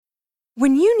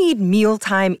When you need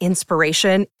mealtime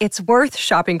inspiration, it's worth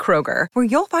shopping Kroger, where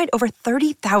you'll find over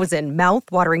 30,000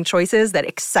 mouth-watering choices that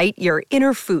excite your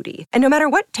inner foodie. And no matter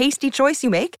what tasty choice you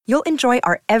make, you'll enjoy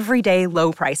our everyday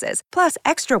low prices, plus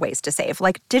extra ways to save,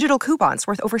 like digital coupons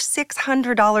worth over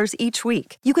 $600 each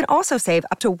week. You can also save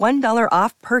up to $1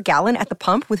 off per gallon at the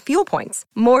pump with fuel points.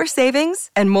 More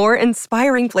savings and more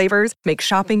inspiring flavors make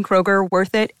shopping Kroger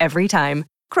worth it every time.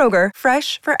 Kroger,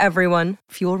 fresh for everyone.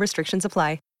 Fuel restrictions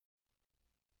apply.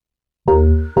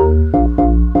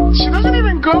 She doesn't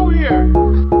even go here.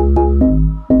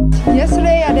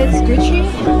 Yesterday I did Gucci,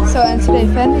 and today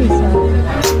Fendi, so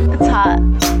it's hot.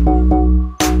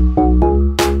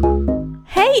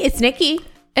 Hey, it's Nikki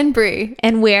and Brie,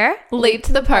 and we're Late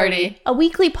to the Party, a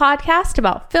weekly podcast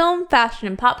about film, fashion,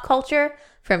 and pop culture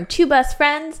from two best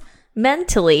friends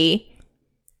mentally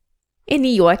in New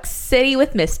York City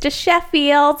with Mr.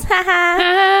 Sheffield.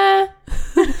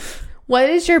 What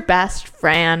is your best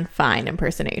Fran Fine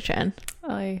impersonation?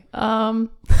 I don't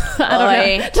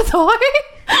know. Just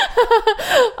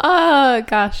oh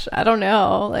gosh, I don't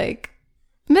know. Like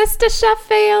Mr.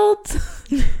 Sheffield.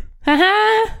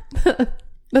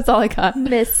 That's all I got.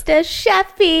 Mr.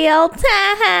 Sheffield.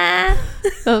 That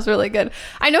was really good.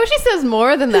 I know she says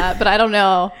more than that, but I don't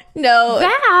know. No.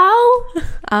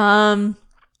 Val.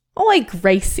 Like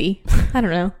Gracie. I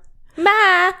don't know.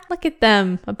 Ma, look at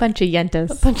them. A bunch of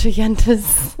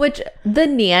yentas. Which, the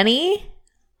Nanny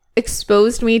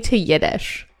exposed me to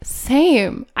Yiddish.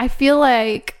 Same. I feel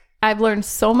like I've learned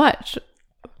so much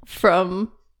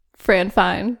from Fran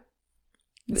Fine.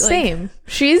 Same.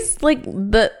 She's like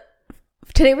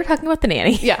today we're talking about the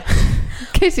Nanny. Yeah. In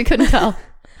case you couldn't tell.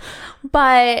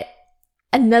 But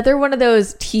another one of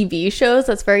those TV shows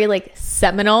that's very like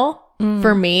seminal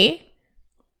for me.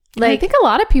 Like, I think a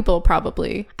lot of people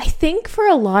probably. I think for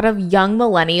a lot of young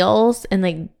millennials and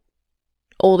like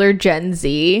older Gen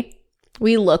Z,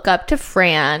 we look up to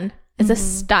Fran as a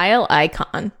style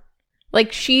icon.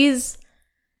 Like she's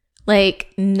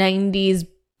like 90s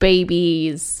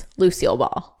babies Lucille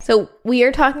Ball. So we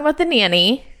are talking about The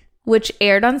Nanny, which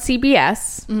aired on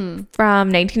CBS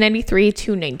from 1993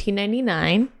 to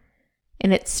 1999.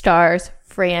 And it stars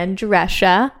Fran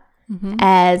Drescher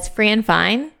as Fran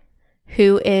Fine,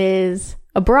 who is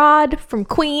abroad from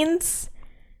Queens.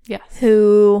 Yes.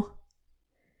 Who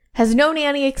has no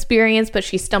nanny experience, but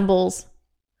she stumbles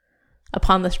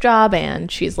upon this job and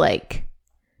she's like...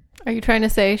 Are you trying to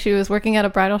say she was working at a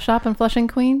bridal shop in Flushing,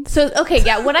 Queens? So, okay,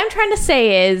 yeah, what I'm trying to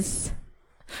say is...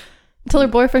 Until her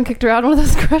boyfriend kicked her out in one of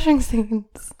those crushing scenes.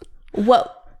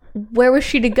 Where was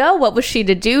she to go? What was she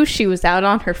to do? She was out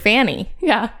on her fanny.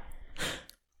 Yeah.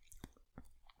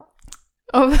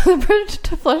 Over the bridge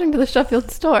to Flushing to the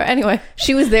Sheffield store. Anyway.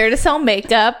 She was there to sell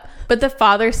makeup, but the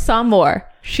father saw more.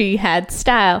 She had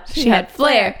style. She had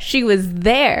flair. She was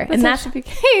there. And that's how she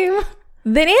became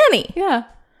the nanny. Yeah.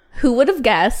 Who would have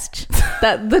guessed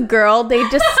that the girl they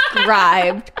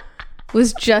described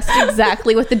was just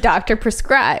exactly what the doctor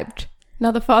prescribed?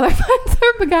 Now the father finds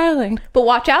her beguiling. But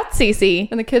watch out, Cece.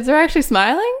 And the kids are actually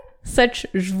smiling? Such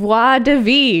joie de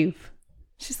vivre.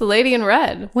 She's the lady in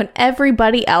red. When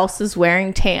everybody else is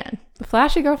wearing tan. The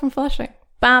flashy girl from Flushing.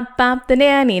 Bump, bump, the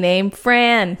nanny named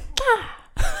Fran.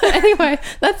 Anyway,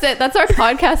 that's it. That's our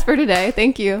podcast for today.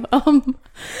 Thank you.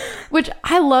 Which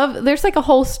I love. There's like a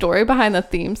whole story behind the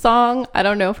theme song. I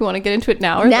don't know if we want to get into it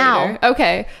now or later.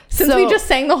 Okay. Since we just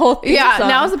sang the whole theme song.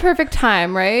 Now's the perfect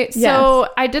time, right? Yes. So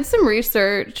I did some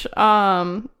research.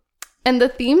 And the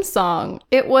theme song,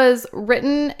 it was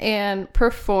written and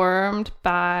performed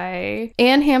by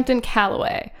Anne Hampton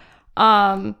Callaway.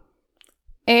 And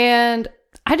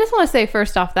I just want to say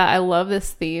first off that I love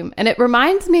this theme. And it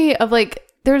reminds me of like,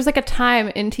 there's like a time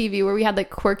in TV where we had like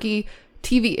quirky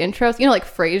TV intros, you know, like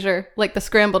Frasier, like the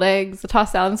scrambled eggs, the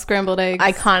tossed salad and scrambled eggs.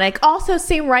 Iconic. Also,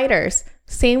 same writers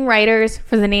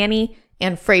for The Nanny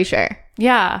and Frasier.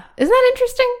 Yeah. Isn't that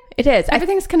interesting? It is.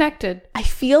 Everything's connected. I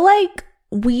feel like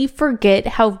we forget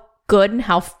how good and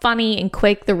how funny and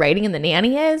quick the writing in The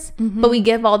Nanny is, but we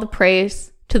give all the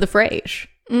praise to the Frasier.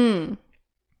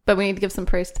 But we need to give some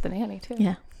praise to The Nanny too.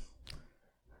 Yeah.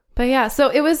 But yeah, so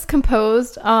it was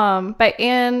composed by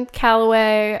Anne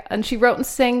Callaway, and she wrote and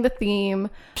sang the theme.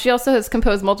 She also has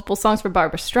composed multiple songs for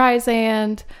Barbra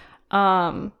Streisand.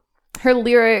 Her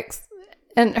lyrics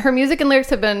and her music and lyrics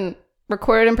have been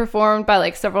recorded and performed by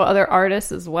like several other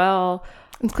artists as well,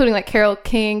 including like Carole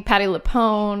King, Patti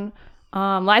LuPone,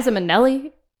 Liza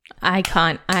Minnelli.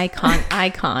 Icon.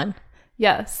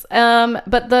 Yes.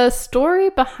 But the story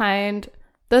behind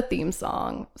the theme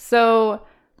song. So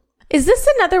is this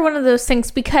another one of those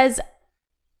things? Because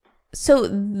so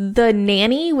The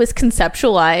Nanny was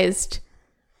conceptualized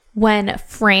when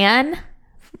Fran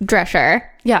Drescher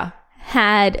Yeah.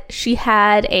 had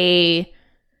a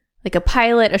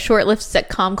pilot, a short-lived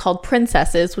sitcom called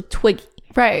Princesses with Twiggy.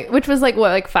 Right. Which was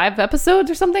like 5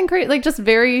 episodes or something crazy? Like just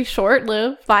very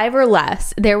short-lived. 5 or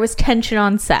less. There was tension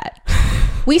on set.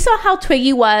 We saw how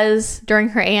Twiggy was during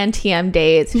her ANTM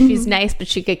days. She's nice, but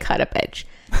she could cut a bitch.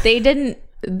 They didn't,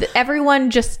 everyone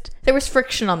just, there was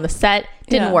friction on the set.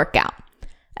 Didn't work out.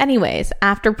 Anyways,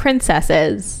 after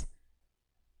Princesses,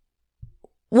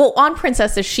 on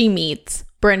Princesses, she meets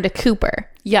Brenda Cooper.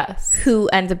 Yes. Who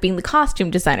ends up being the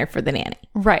costume designer for the nanny.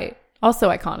 Right. Also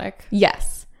iconic.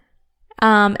 Yes.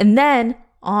 And then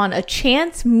on a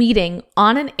chance meeting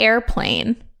on an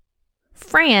airplane,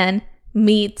 Fran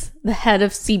meets the head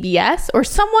of CBS or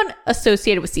someone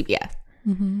associated with CBS.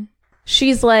 Mm-hmm.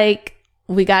 She's like,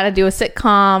 we got to do a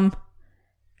sitcom.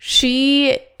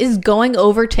 She is going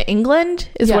over to England,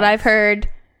 is what I've heard.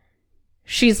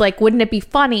 She's like, wouldn't it be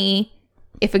funny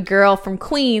if a girl from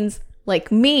Queens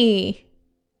like me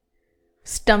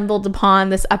stumbled upon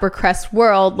this upper crust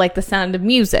world like The Sound of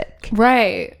Music?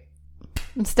 Right.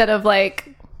 Instead of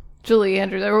like Julie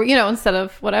Andrews, or, instead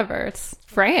of whatever, it's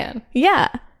Fran. Yeah.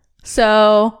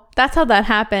 So that's how that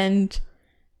happened.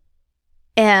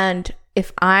 And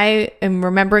if I am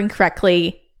remembering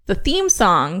correctly, the theme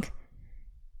song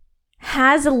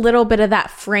has a little bit of that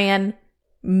Fran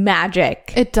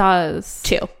magic. It does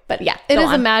too. But yeah, it is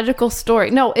a magical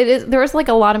story. No, it is. There was like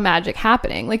a lot of magic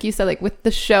happening. Like you said, like with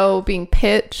the show being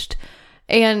pitched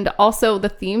and also the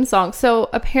theme song. So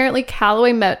apparently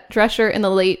Calloway met Drescher in the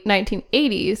late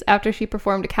 1980s after she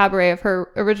performed a cabaret of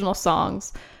her original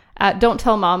songs at Don't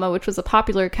Tell Mama, which was a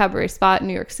popular cabaret spot in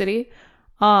New York City.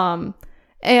 And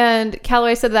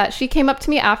Calloway said that she came up to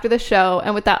me after the show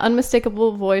and with that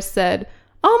unmistakable voice said,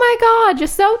 "Oh my God, you're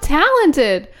so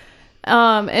talented."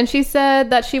 And she said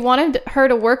that she wanted her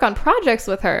to work on projects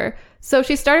with her. So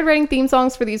she started writing theme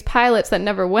songs for these pilots that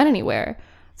never went anywhere.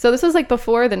 So this was like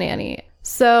before The Nanny.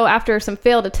 So after some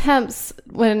failed attempts,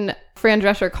 when Fran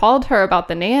Drescher called her about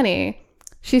The Nanny,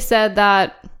 she said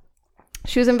that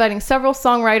she was inviting several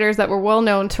songwriters that were well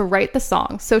known to write the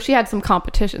songs. So she had some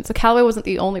competition. So Calloway wasn't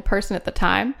the only person at the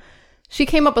time. She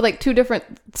came up with like 2 different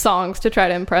songs to try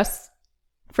to impress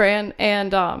Fran,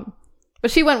 and but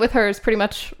she went with hers pretty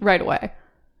much right away.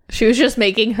 She was just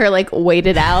making her like wait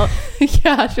it out.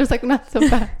 Yeah, she was like, not so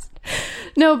fast.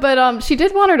 No, but she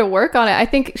did want her to work on it. I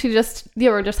think they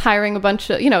were just hiring a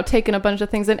bunch of, taking a bunch of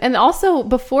things in. And also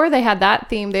before they had that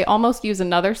theme, they almost used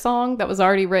another song that was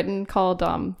already written called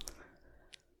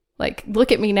like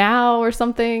Look at Me Now or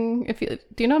something. Do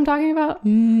you know what I'm talking about?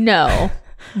 No.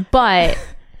 But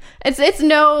it's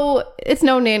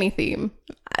no nanny theme.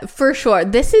 For sure.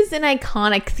 This is an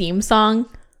iconic theme song.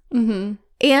 Mm-hmm.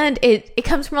 And it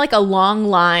comes from like a long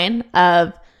line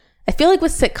of, I feel like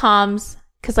with sitcoms,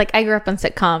 because like I grew up on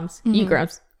sitcoms, you grew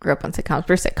up on sitcoms,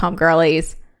 we're sitcom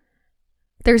girlies.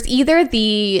 There's either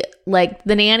the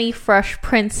Nanny Fresh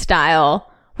Prince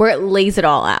style where it lays it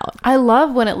all out. I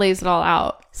love when it lays it all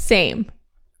out. Same.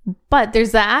 But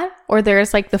there's that, or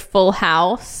there's like the Full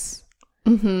House,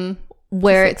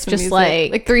 where it's just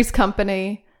like Three's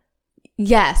Company.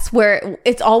 Yes, where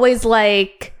it's always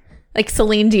like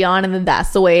Celine Dion and then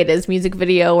That's the Way It Is music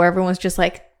video where everyone's just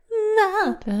like,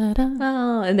 no,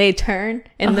 no, and they turn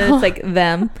and then it's like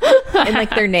them and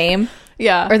like their name.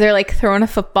 Yeah. Or they're like throwing a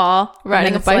football,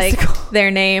 riding a bicycle. Like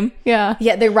their name. Yeah.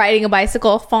 Yeah, they're riding a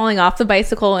bicycle, falling off the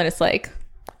bicycle, and it's like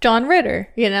John Ritter,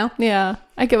 Yeah,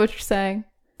 I get what you're saying.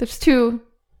 There's 2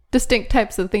 distinct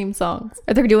types of theme songs.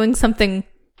 Or they're doing something,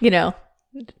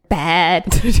 bad.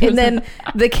 And then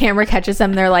the camera catches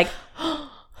them. They're like,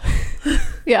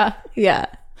 yeah. Yeah.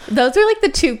 Those are like the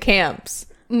 2 camps.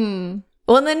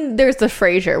 Well, and then there's the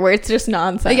Frasier where it's just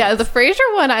nonsense. Yeah, the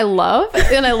Frasier one I love.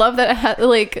 And I love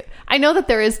that I know that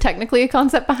there is technically a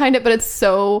concept behind it, but it's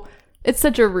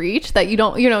such a reach that you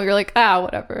don't, you're like,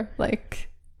 whatever. Like,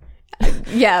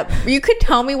 yeah, you could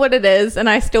tell me what it is and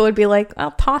I still would be like,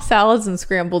 oh, toss salads and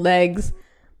scrambled eggs.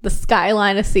 The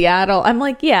skyline of Seattle. I'm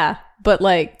like, yeah, but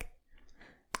like,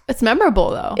 it's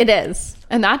memorable though. It is.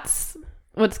 And that's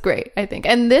what's great, I think.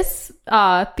 And this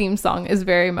theme song is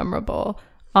very memorable.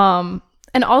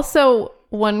 And also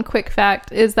one quick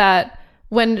fact is that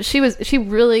when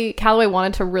Calloway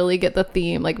wanted to really get the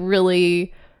theme, like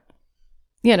really,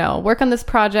 work on this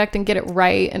project and get it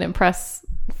right and impress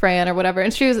Fran or whatever.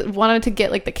 And she wanted to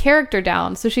get like the character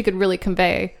down so she could really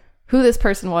convey who this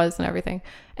person was and everything.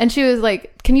 And she was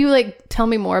like, can you like tell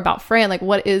me more about Fran? Like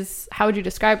how would you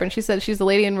describe her? And she said she's the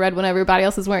lady in red when everybody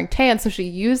else is wearing tan. So she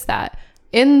used that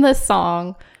in the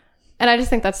song. And I just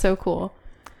think that's so cool.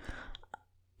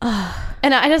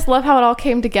 And I just love how it all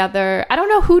came together. I don't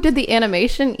know who did the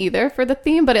animation either for the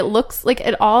theme, but it looks like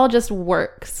it all just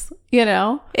works, you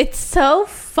know? It's so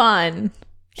fun.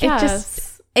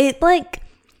 Yes. It like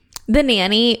The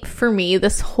Nanny for me,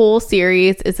 this whole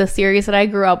series is a series that I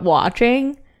grew up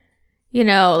watching, you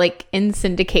know, like in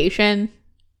syndication.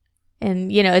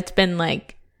 And, you know, it's been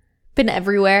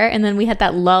everywhere. And then we had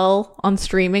that lull on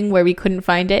streaming where we couldn't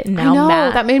find it. And now I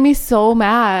know, that made me so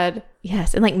mad.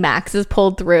 Yes, and like Max is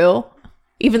pulled through,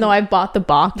 even though I bought the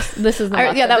box. This is the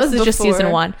box that was just before. season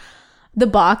 1. The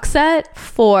box set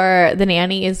for The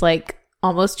Nanny is like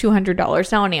almost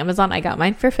 $200 now on Amazon. I got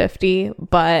mine for $50,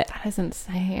 but That is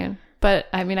insane. But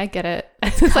I mean, I get it.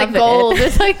 It's coveted. like gold.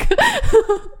 It's like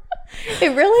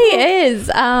it really is.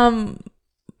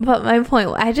 But my point,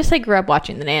 I just like grew up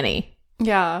watching The Nanny.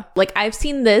 yeah. Like I've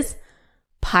seen this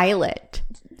pilot.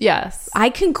 Yes. We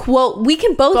can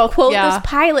both quote yeah. this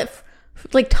pilot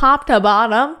like top to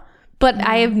bottom, but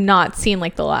I have not seen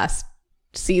like the last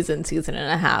season and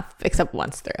a half, except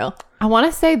once through. I want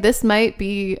to say this might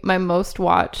be my most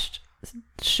watched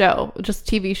show, just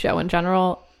TV show in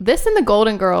general. This and the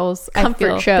Golden Girls, Comfort I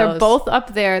feel, shows. they're both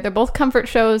up there. They're both comfort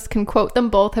shows, can quote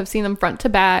them both, have seen them front to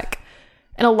back.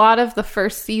 And a lot of the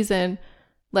first season,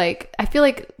 like, I feel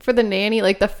like for The Nanny,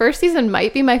 like the first season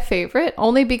might be my favorite,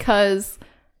 only because,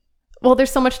 well,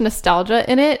 there's so much nostalgia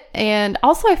in it. And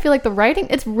also I feel like the writing,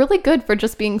 it's really good for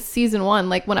just being season 1.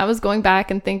 Like when I was going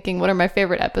back and thinking, what are my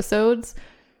favorite episodes?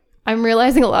 I'm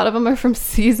realizing a lot of them are from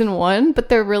season 1, but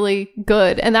they're really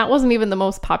good. And that wasn't even the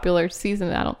most popular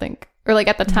season, I don't think. Or like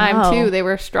at the time No. too, they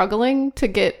were struggling to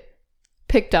get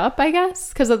picked up, I guess,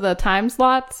 because of the time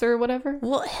slots or whatever.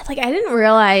 Well, like I didn't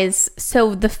realize.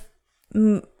 So the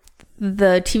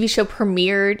TV show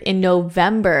premiered in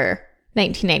November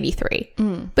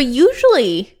 1993, but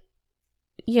usually,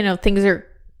 you know, things are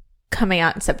coming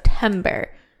out in September.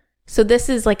 So this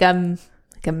is like a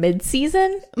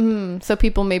mid-season. So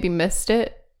people maybe missed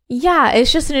it. Yeah,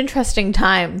 it's just an interesting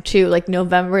time too. Like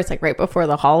November, it's like right before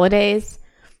the holidays,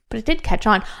 but it did catch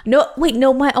on.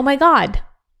 Oh my God.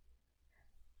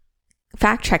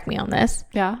 Fact check me on this.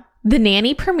 Yeah. The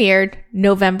Nanny premiered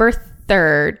November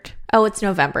 3rd. Oh, it's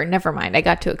November. Never mind. I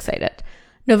got too excited.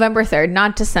 November 3rd,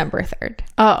 not December 3rd.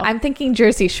 Oh. I'm thinking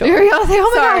Jersey Shore. Oh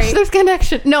my Sorry. gosh, there's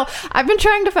connection. No, I've been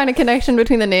trying to find a connection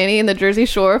between The Nanny and the Jersey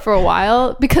Shore for a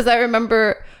while because I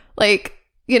remember, like,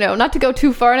 you know, not to go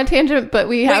too far on a tangent, but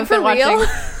we have been watching. real?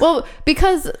 Well,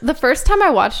 because the first time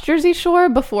I watched Jersey Shore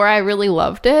before I really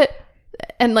loved it,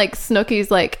 and like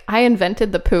Snooki's like, I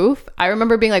invented the poof. I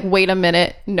remember being like, wait a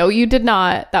minute. No, you did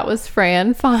not. That was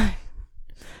Fran. Fine.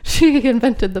 She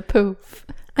invented the poof.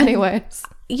 Anyways.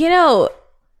 You know,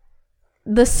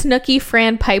 the Snooki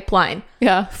Fran pipeline.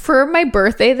 Yeah. For my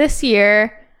birthday this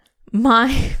year,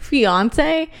 my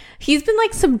fiance, he's been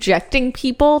like subjecting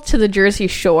people to the Jersey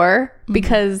Shore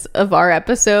because of our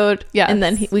episode. Yes. And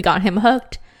then we got him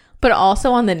hooked, but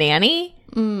also on The Nanny.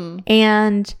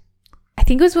 And I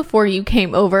think it was before you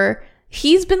came over.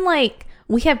 He's been like,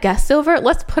 we have guests over.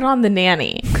 Let's put on The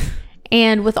Nanny.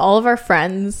 And with all of our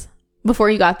friends,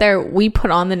 before you got there, we put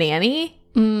on The Nanny.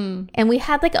 And we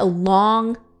had like a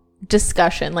long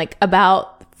discussion like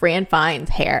about Fran Fine's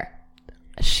hair.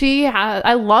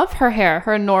 I love her hair,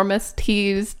 her enormous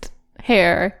teased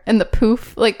hair and the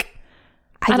poof. Like,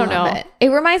 I don't know. It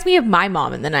reminds me of my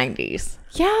mom in the 90s.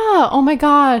 Yeah. Oh my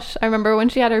gosh. I remember when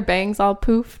she had her bangs all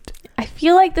poofed. I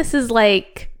feel like this is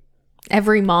like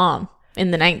every mom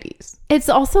in the 90s. It's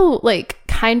also like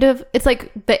kind of, it's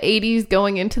like the 80s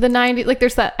going into the 90s. Like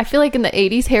there's that, I feel like in the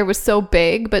 80s hair was so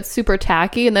big but super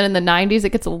tacky. And then in the 90s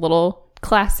it gets a little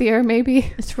classier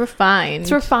maybe. It's refined.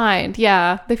 It's refined.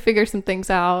 Yeah. They figure some things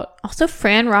out. Also,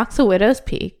 Fran rocks a widow's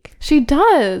peak. She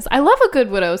does. I love a good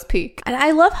widow's peak. And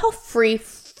I love how free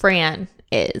Fran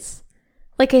is.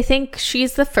 Like, I think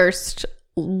she's the first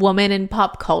woman in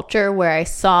pop culture where I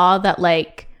saw that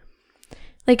like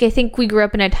I think we grew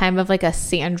up in a time of like a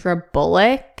Sandra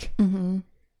Bullock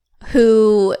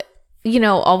who, you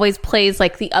know, always plays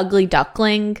like the ugly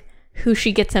duckling who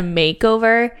she gets a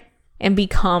makeover and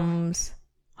becomes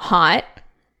hot.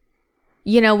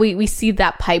 You know, we see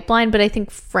that pipeline, but I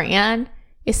think Fran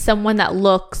is someone that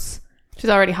looks, She's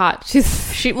already hot.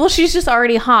 She's she's just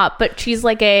already hot, but she's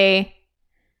like a,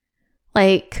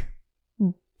 like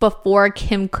before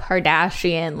Kim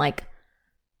Kardashian, like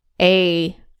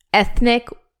a ethnic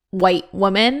white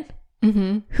woman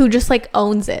who just like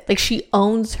owns it. Like she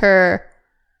owns her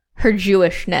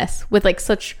Jewishness with like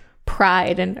such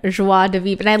pride and joie de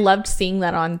vivre. And I loved seeing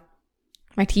that on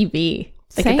my TV.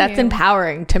 Like Same. that's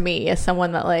empowering to me as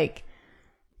someone that like,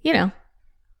 you know,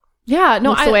 Yeah,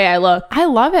 no, That's the way I look. I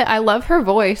love it. I love her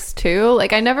voice too.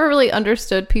 Like, I never really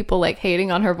understood people like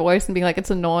hating on her voice and being like, it's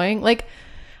annoying. Like,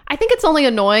 I think it's only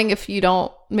annoying if you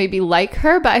don't maybe like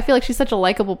her, but I feel like she's such a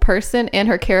likable person and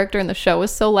her character in the show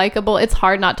is so likable. It's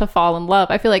hard not to fall in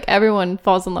love. I feel like everyone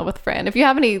falls in love with Fran. If you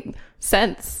have any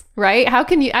sense, right? How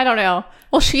can you? I don't know.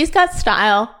 Well, she's got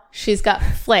style. She's got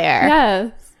flair.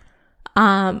 Yes.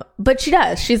 But she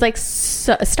does. She's like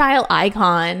a style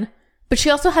icon. But she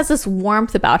also has this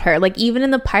warmth about her. Like, even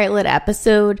in the pilot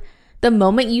episode, the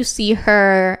moment you see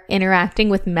her interacting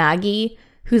with Maggie,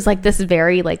 who's like this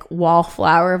very like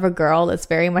wallflower of a girl that's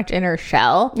very much in her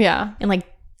shell. Yeah. And like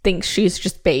thinks she's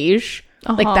just beige.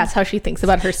 Like, that's how she thinks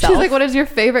about herself. She's like, what is your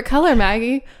favorite color,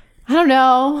 Maggie? I don't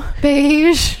know.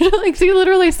 Beige. Like, she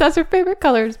literally says her favorite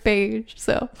color is beige.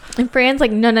 So. And Fran's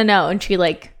like, no. And she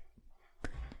like,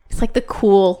 it's like the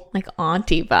cool like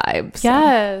auntie vibes.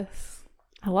 Yes.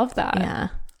 I love that. Yeah.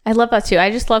 I love that too.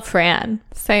 I just love Fran.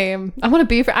 Same. I want to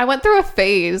be Fran. I went through a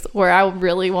phase where I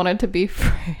really wanted to be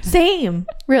Fran. Same.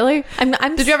 Really? I'm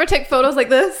Did you ever take photos like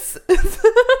this?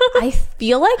 I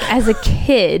feel like as a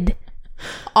kid,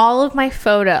 all of my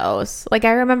photos, like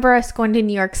I remember us going to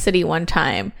New York City one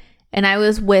time and I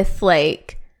was with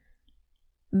like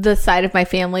the side of my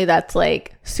family that's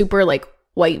like super like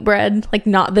white bread, like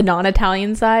not the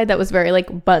non-Italian side that was very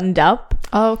like buttoned up.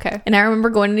 Oh, okay. And I remember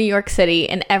going to New York City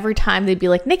and every time they'd be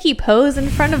like, Nikki, pose in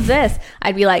front of this.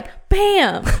 I'd be like,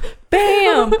 bam,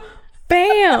 bam,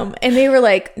 bam. And they were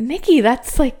like, Nikki,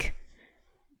 that's like,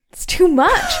 it's too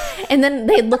much. And then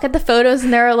they'd look at the photos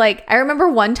and they were like, I remember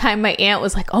one time my aunt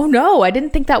was like, oh no, I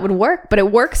didn't think that would work, but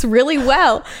it works really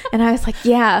well. And I was like,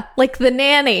 yeah, like the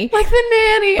nanny. Like the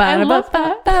nanny. I love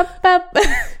that.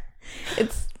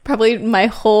 It's probably my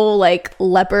whole like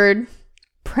leopard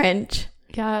print.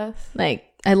 Yes. Like,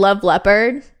 I love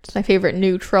leopard. It's my favorite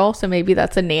neutral. So maybe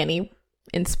that's a nanny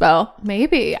inspo.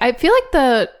 Maybe. I feel like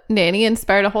the nanny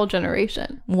inspired a whole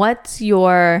generation. What's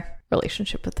your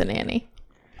relationship with the nanny?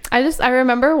 I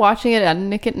remember watching it at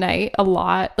Nick at Night a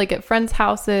lot, like at friends'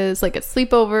 houses, like at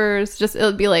sleepovers. Just, it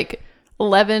would be like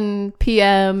 11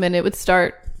 p.m. and it would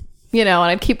start, you know,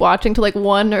 and I'd keep watching till like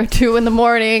 1 or 2 in the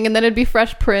morning, and then it'd be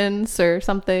Fresh Prince or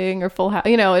something or Full House.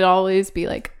 You know, it'd always be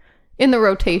like in the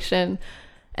rotation.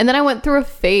 And then I went through a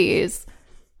phase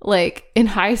like in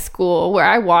high school where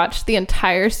I watched the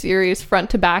entire series front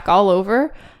to back all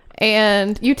over.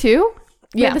 And you too?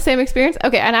 You had the same experience?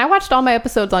 Okay. And I watched all my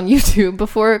episodes on YouTube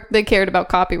before they cared about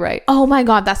copyright. Oh my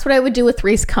God. That's what I would do with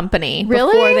Three's Company.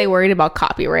 Really? Before they worried about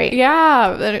copyright.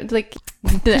 Yeah. Like,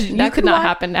 that could not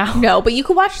happen now. No, but you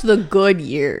could watch the good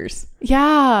years.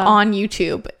 Yeah. On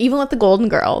YouTube. Even with the Golden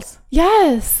Girls.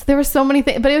 Yes. There were so many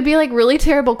things. But it would be like really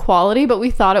terrible quality, but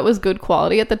we thought it was good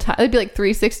quality at the time. It'd be like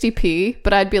 360p,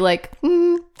 but I'd be like,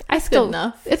 it's good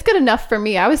enough. It's good enough for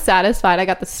me. I was satisfied. I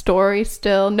got the story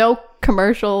still. No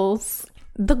commercials.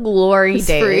 The glory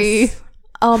days.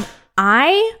 Free.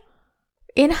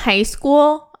 In high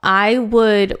school, I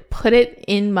would put it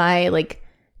in my like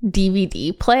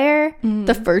DVD player,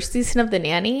 the first season of The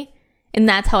Nanny, and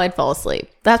that's how I'd fall asleep.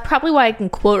 That's probably why I can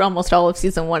quote almost all of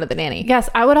season 1 of The Nanny. Yes,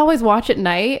 I would always watch at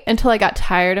night until I got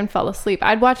tired and fell asleep.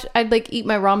 I'd like eat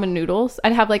my ramen noodles.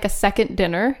 I'd have like a second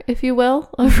dinner, if you will,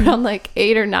 around like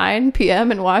 8 or 9 p.m.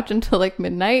 and watch until like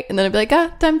midnight, and then I'd be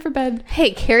like, time for bed.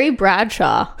 Hey, Carrie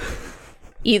Bradshaw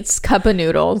eats cup of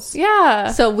noodles.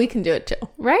 Yeah. So we can do it too.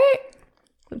 Right?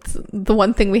 It's the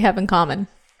one thing we have in common.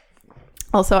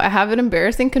 Also, I have an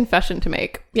embarrassing confession to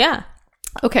make. Yeah.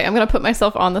 Okay, I'm going to put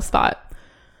myself on the spot.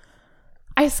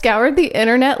 I scoured the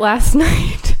internet last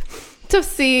night to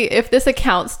see if this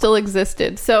account still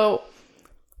existed. So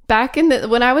back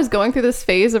when I was going through this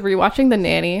phase of rewatching The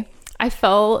Nanny, I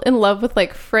fell in love with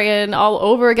like Fran all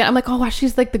over again. I'm like, oh wow,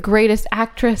 she's like the greatest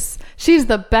actress. She's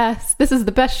the best. This is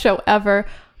the best show ever.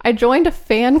 I joined a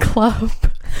fan club.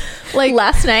 Like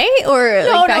last night or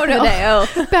like back in the day?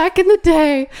 Oh. Back in the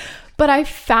day. But I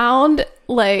found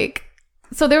like,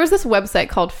 so there was this website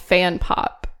called Fan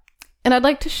Pop, and I'd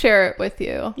like to share it with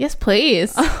you. Yes,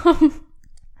 please.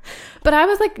 But I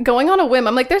was like going on a whim.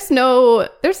 I'm like, there's no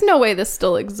way this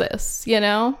still exists, you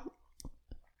know?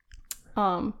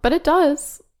 But it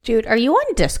does. Dude, are you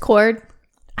on Discord?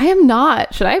 I am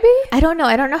not. Should I be? I don't know.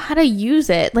 I don't know how to use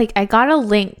it. Like, I got a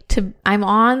link to, I'm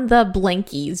on the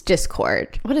Blankies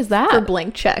Discord. What is that? For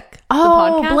Blank Check.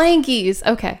 Oh, the podcast. Blankies.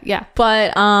 Okay, yeah.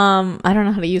 But I don't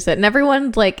know how to use it. And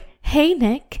everyone's like, hey,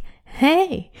 Nick.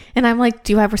 Hey. And I'm like,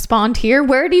 do I respond here?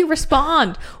 Where do you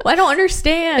respond? Well, I don't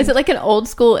understand. Is it like an old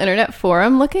school internet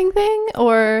forum looking thing?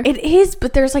 Or it is,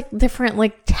 but there's like different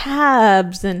like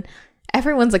tabs and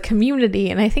everyone's a community,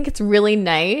 and I think it's really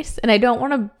nice. And I don't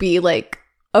want to be like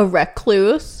a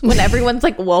recluse when everyone's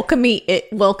like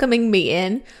welcoming me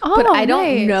in, but I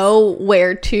don't know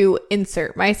where to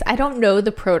insert I don't know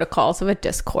the protocols of a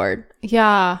Discord.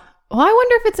 Yeah. Well, I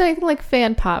wonder if it's anything like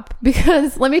Fan Pop,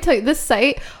 because let me tell you, this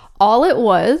site, all it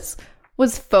was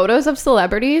photos of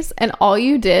celebrities, and all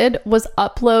you did was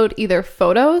upload either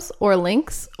photos or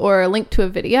links or a link to a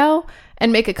video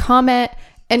and make a comment,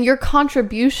 and your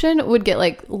contribution would get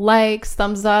like likes,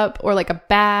 thumbs up, or like a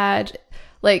badge.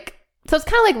 Like, so it's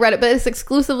kind of like Reddit, but it's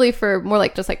exclusively for more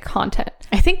like just like content.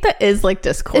 I think that is like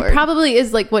Discord. It probably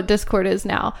is like what Discord is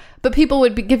now, but people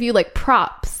would give you like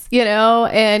props, you know,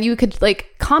 and you could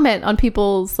like comment on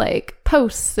people's like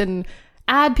posts and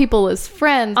add people as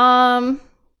friends.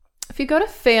 If you go to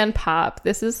Fan Pop,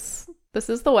 this is the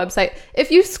website. If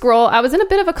you scroll, I was in a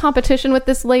bit of a competition with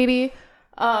this lady.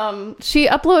 She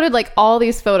uploaded like all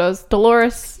these photos,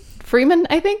 Dolores Freeman,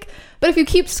 I think. But if you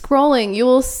keep scrolling, you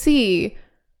will see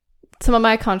some of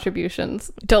my contributions.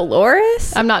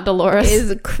 Dolores? I'm not Dolores.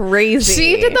 Is crazy.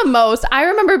 She did the most. I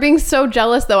remember being so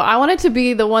jealous though. I wanted to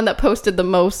be the one that posted the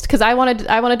most because I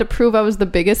wanted to prove I was the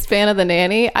biggest fan of the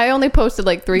Nanny. I only posted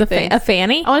like 3 things. A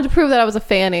fanny? I wanted to prove that I was a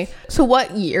fanny. So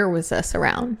what year was this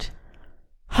around?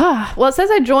 Well, it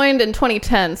says I joined in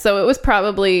 2010, so it was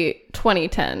probably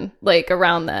 2010, like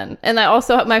around then. And I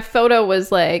also, my photo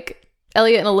was like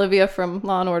Elliot and Olivia from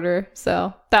Law and Order.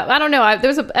 So that, I don't know.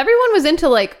 Everyone was into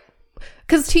like,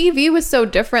 because TV was so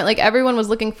different. Like everyone was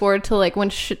looking forward to like when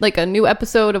like a new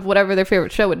episode of whatever their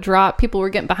favorite show would drop. People were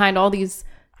getting behind all these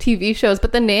TV shows,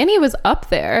 but the Nanny was up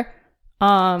there.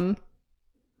 But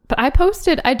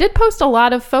I did post a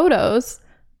lot of photos.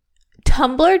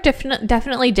 Tumblr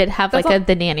definitely did have like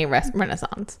the Nanny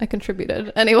renaissance. I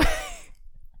contributed anyway.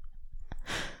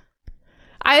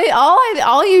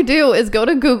 All you do is go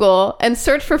to Google and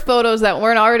search for photos that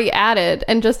weren't already added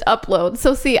and just upload.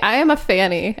 So see, I am a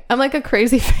fanny. I'm like a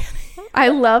crazy fanny. I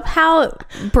love how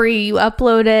Brie, you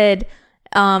uploaded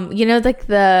you know, like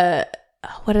the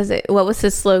what is it? What was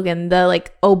his slogan? The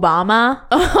like Obama.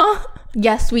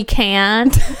 Yes, we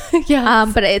can. Yeah.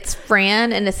 But it's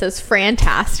Fran and it says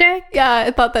Frantastic. Yeah,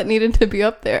 I thought that needed to be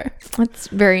up there. It's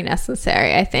very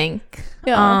necessary, I think.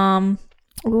 Yeah.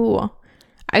 Ooh.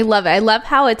 I love it. I love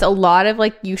how it's a lot of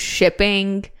like you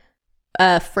shipping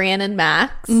Fran and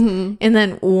Max, and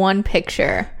then one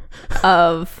picture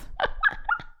of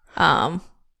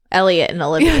Elliot and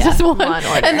Olivia. Yeah, just one.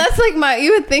 Order. And that's like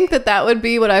you would think that would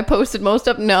be what I posted most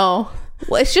of. No.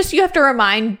 Well, it's just you have to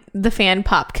remind the Fan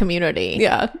Pop community.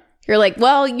 Yeah. You're like,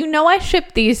 well, you know I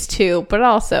shipped these two, but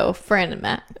also Fran and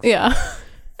Max. Yeah.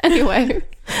 Anyway,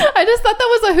 I just thought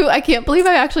that was a hoot. I can't believe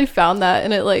I actually found that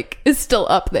and it like is still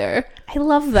up there. I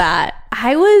love that.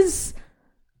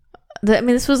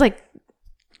 This was like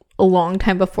a long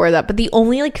time before that, but the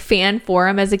only like fan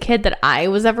forum as a kid that I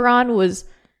was ever on was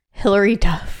Hillary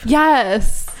Duff.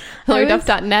 Yes.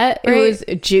 HillaryDuff.net. Right? It was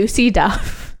Juicy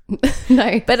Duff.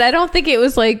 Nice. But I don't think it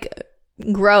was like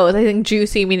gross. I think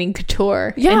Juicy meaning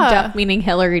couture. Yeah. And Duff meaning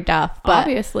Hillary Duff. But,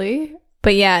 obviously.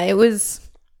 But yeah, it was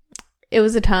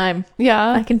a time.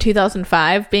 Yeah. Like in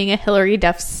 2005, being a Hillary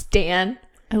Duff stan.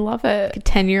 I love it. Like a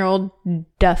 10-year-old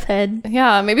duff head.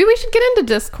 Yeah, maybe we should get into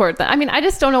Discord then. I mean, I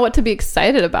just don't know what to be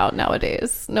excited about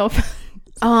nowadays. No offense.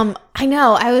 I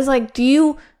know. I was like, do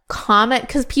you comment?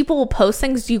 Because people will post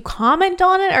things. Do you comment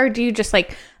on it or do you just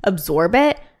like absorb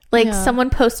it? Like someone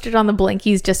posted on the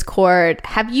Blinkies Discord.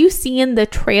 Have you seen the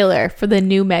trailer for the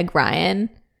new Meg Ryan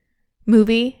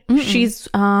movie?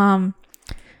 Mm-mm.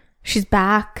 She's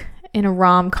back in a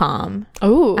rom-com.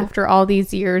 Oh, after all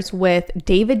these years with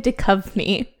David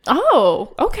Duchovny.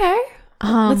 Oh, okay.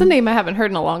 That's a name I haven't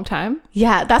heard in a long time.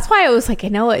 Yeah, that's why I was like, I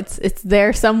know it's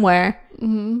there somewhere.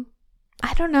 Mm-hmm.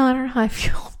 I don't know how I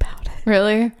feel about it.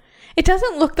 Really? It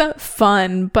doesn't look that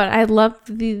fun, but I love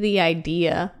the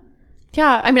idea.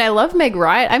 Yeah, I mean, I love Meg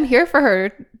Ryan. I'm here for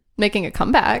her making a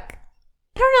comeback.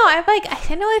 I don't know.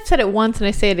 I know I've said it once and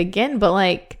I say it again, but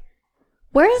like,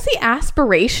 where is the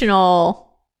aspirational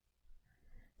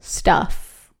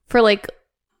stuff for like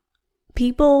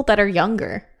people that are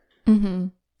younger,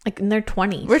 like in their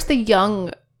 20s? Where's the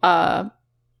young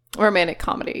romantic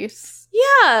comedies?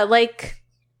 Yeah, like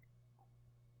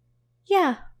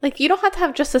you don't have to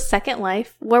have just a Second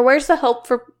Life. Where's the hope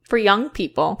for young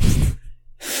people?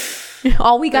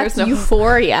 All we got is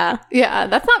Euphoria. Yeah,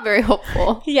 that's not very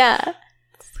hopeful. Yeah,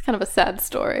 it's kind of a sad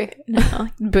story. No,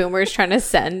 boomers trying to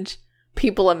send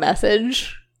people a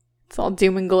message. It's all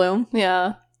doom and gloom.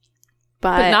 Yeah.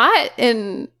 But not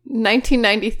in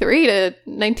 1993 to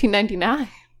 1999.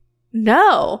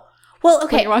 No. Well,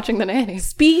 okay. When you're watching The Nanny.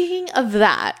 Speaking of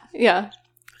that. Yeah.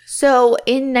 So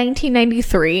in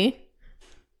 1993,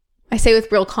 I say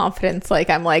with real confidence, like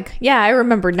I'm like, yeah, I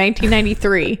remember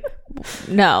 1993.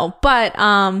 No, but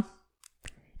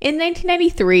in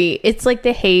 1993, it's like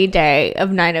the heyday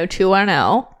of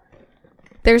 90210.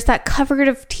 There's that cover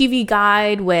of TV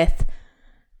Guide with,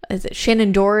 is it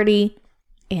Shannon Doherty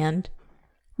and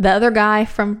the other guy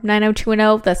from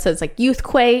 90210 that says like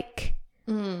Youthquake,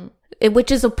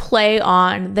 which is a play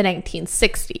on the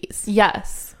 1960s.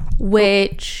 Yes.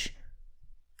 Which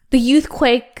the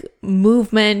Youthquake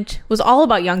movement was all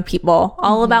about young people,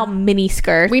 all about mini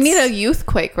skirts. We need a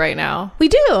Youthquake right now. We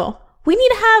do. We need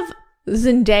to have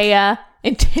Zendaya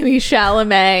and Timmy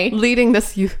Chalamet Leading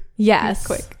this yes,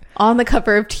 Youthquake. On the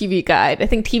cover of TV Guide. I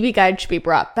think TV Guide should be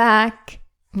brought back.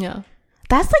 Yeah.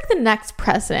 That's like the next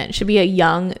president should be a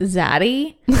young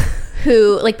zaddy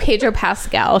who, like Pedro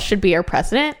Pascal should be our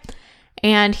president.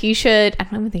 And he should, I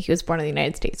don't even think he was born in the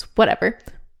United States. Whatever.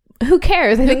 Who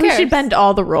cares? I think we should bend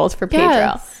all the rules for Pedro.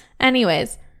 Yes.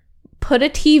 Anyways, put a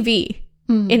TV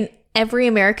in every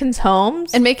American's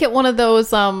homes. And make it one of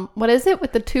those, what is it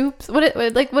with the tubes? What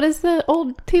is the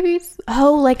old TVs?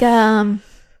 Oh, like,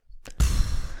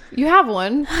 You have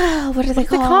one. what are they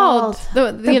What's it called?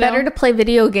 called? They're better to play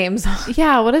video games on.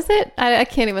 Yeah, what is it? I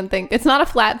can't even think. It's not a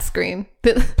flat screen.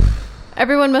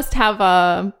 Everyone must have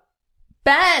a...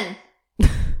 Ben!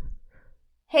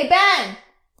 Hey, Ben!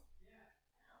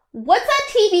 What's that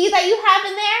TV that you have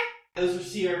in there? Those are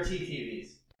CRT TVs.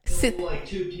 Those are like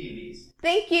tube TVs.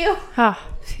 Thank you. Ah,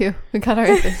 phew. We got our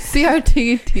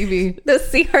CRT TV. The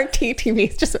CRT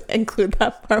TVs, just include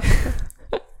that part.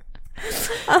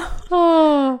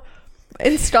 Oh.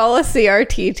 Install a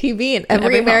CRT TV in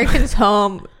every American's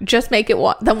home. Just make it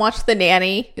them watch The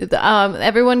Nanny.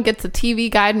 Everyone gets a TV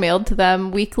Guide mailed to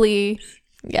them weekly.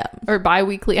 Yeah. Or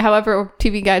bi-weekly, however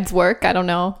TV Guides work. I don't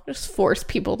know. Just force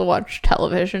people to watch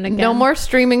television again. No more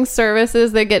streaming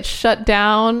services. They get shut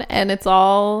down and it's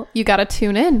all, you got to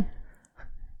tune in.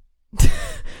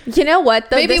 You know what?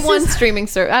 Though, maybe one streaming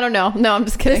service. I don't know. No, I'm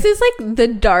just kidding. This is like the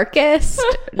darkest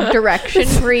direction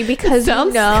for you because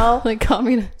you know, like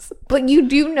communist. But you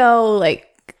do know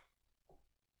like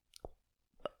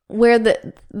where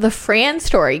the Fran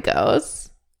story goes.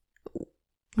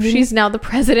 She's now the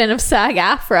president of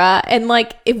SAG-AFTRA, and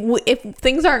like if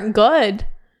things aren't good,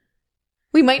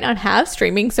 we might not have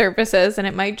streaming services, and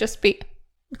it might just be,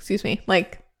 excuse me,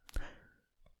 like.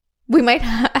 We might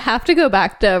have to go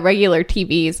back to regular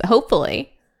TVs, hopefully.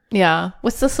 Yeah.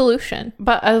 What's the solution?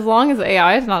 But as long as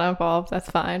AI is not involved, that's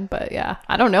fine. But yeah,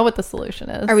 I don't know what the solution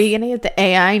is. Are we going to get the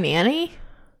AI nanny?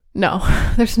 No,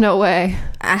 there's no way.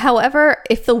 However,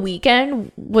 if The Weeknd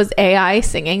was AI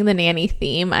singing the Nanny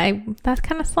theme, that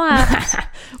kind of slaps.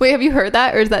 Wait, have you heard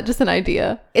that? Or is that just an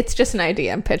idea? It's just an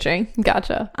idea I'm pitching.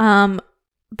 Gotcha.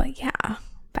 But yeah.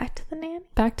 Back to the Nanny.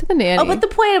 Back to the Nanny. Oh, but the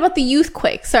point about the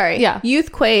Youthquake. Sorry. Yeah.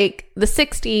 Youthquake, the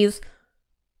 60s.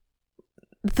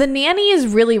 The Nanny is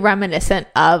really reminiscent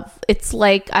of, it's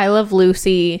like I Love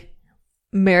Lucy,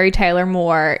 Mary Tyler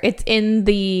Moore. It's in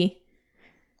the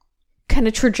kind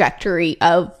of trajectory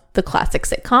of the classic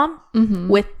sitcom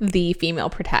with the female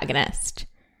protagonist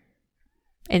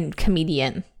and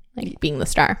comedian like being the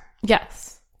star.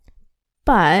 Yes.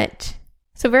 But,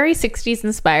 so very 60s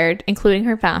inspired, including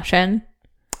her fashion.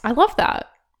 I love that.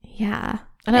 Yeah.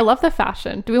 And I love the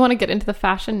fashion. Do we want to get into the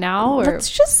fashion now? Or?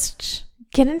 Let's just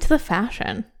get into the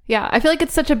fashion. Yeah. I feel like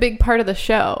it's such a big part of the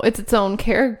show. It's its own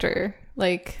character.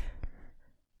 Like,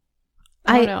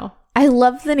 I don't know. I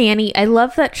love the Nanny. I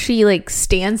love that she like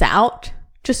stands out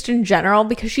just in general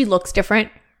because she looks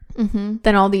different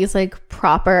than all these like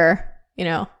proper, you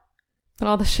know. And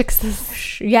all the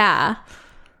shikses. Yeah.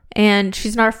 And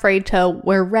she's not afraid to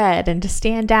wear red and to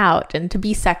stand out and to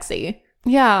be sexy.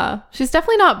 Yeah, she's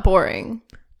definitely not boring.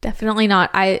 Definitely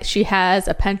not. She has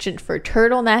a penchant for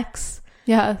turtlenecks.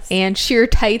 Yes. And sheer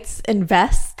tights and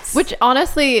vests. Which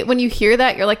honestly, when you hear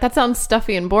that, you're like, that sounds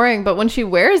stuffy and boring. But when she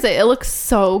wears it, it looks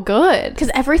so good. Because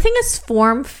everything is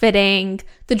form-fitting.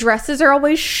 The dresses are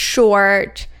always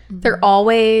short. They're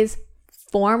always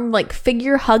like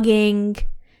figure-hugging.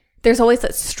 There's always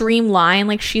that streamline.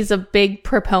 Like she's a big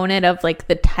proponent of like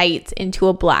the tights into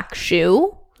a black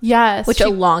shoe. Yes. Which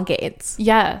elongates.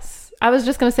 Yes. I was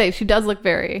just going to say, she does look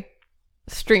very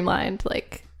streamlined,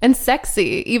 like, and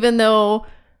sexy, even though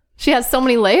she has so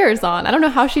many layers on. I don't know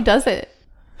how she does it.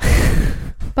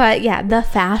 But yeah, the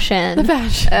fashion. The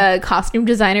fashion. Costume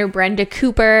designer Brenda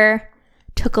Cooper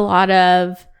took a lot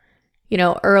of, you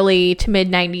know, early to mid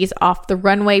 90s off the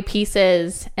runway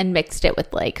pieces and mixed it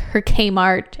with like her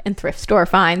Kmart and thrift store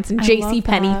finds and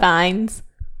JCPenney finds.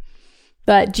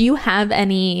 But do you have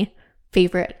any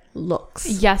favorite looks?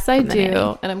 Yes, I do.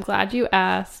 Nanny? And I'm glad you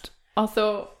asked.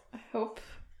 Also,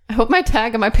 I I hope my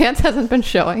tag on my pants hasn't been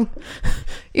showing,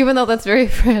 even though that's very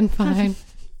Fran fine.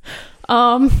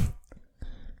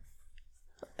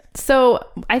 So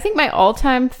I think my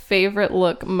all-time favorite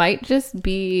look might just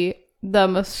be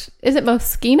is it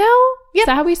Moschino? Yep. Is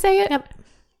that how we say it? Yep.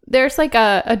 There's like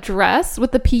a dress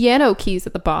with the piano keys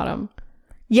at the bottom.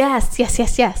 Yes.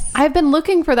 I've been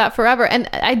looking for that forever, and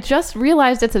I just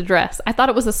realized it's a dress. I thought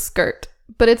it was a skirt,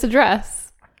 but it's a dress.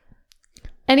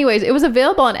 Anyways, it was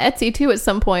available on Etsy too at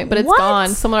some point, but it's gone.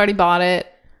 Someone already bought it.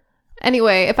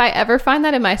 Anyway, if I ever find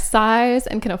that in my size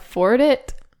and can afford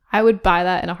it, I would buy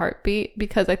that in a heartbeat,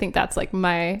 because I think that's like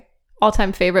my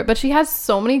all-time favorite. But she has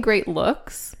so many great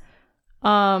looks.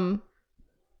 Fran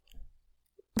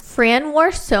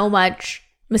wore so much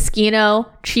Moschino,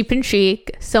 Cheap and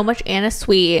Chic, so much Anna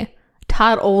Sui,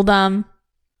 Todd Oldham,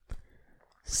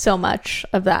 so much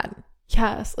of that.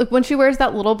 Yes, like when she wears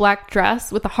that little black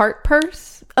dress with the heart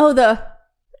purse. Oh,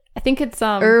 I think it's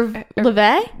Herve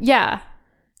Levay? Yeah,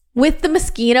 with the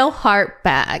Moschino heart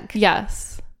bag.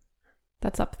 Yes,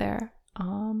 that's up there.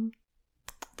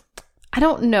 I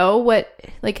don't know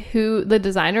who the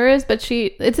designer is, but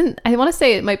I want to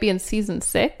say it might be in season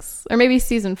 6 or maybe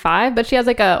season 5, but she has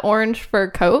like a orange fur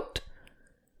coat.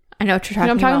 I know what you're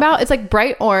talking about. You know what I'm talking about? It's like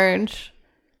bright orange.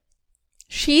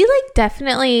 She like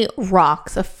definitely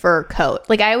rocks a fur coat.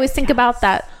 Like I always think about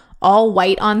that all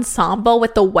white ensemble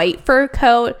with the white fur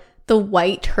coat, the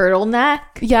white turtleneck.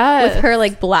 Yeah. With her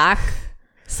like black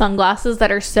sunglasses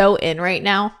that are so in right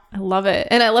now. I love it.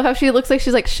 And I love how she looks like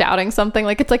she's like shouting something,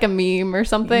 like it's like a meme or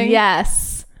something.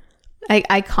 Yes.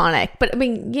 Iconic. But I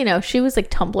mean, she was like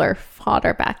Tumblr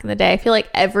fodder back in the day. I feel like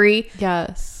every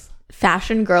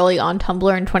fashion girly on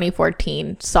Tumblr in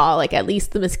 2014 saw like at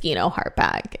least the Moschino heart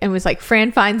bag and was like,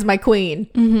 Fran finds my queen.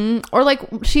 Mm-hmm. Or like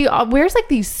she wears like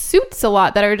these suits a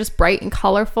lot that are just bright and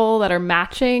colorful, that are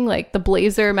matching. Like the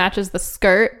blazer matches the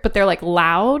skirt, but they're like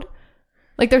loud.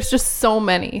 Like there's just so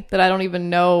many that I don't even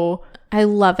know. I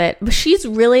love it. But she's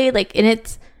really like,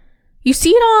 you see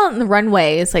it all on the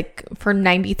runways, like for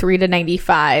 93 to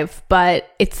 95,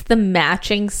 but it's the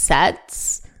matching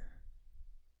sets,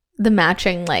 the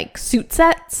matching like suit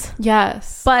sets.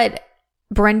 Yes. But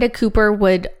Brenda Cooper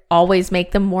would always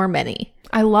make them more mini.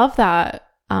 I love that.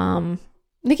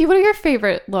 Nikki, what are your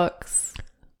favorite looks?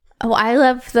 Oh, I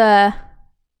love the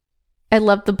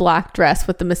black dress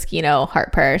with the Moschino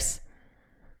heart purse.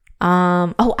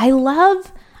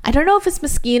 I don't know if it's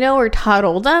Moschino or Todd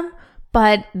Oldham,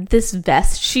 but this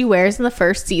vest she wears in the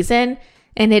first season,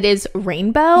 and it is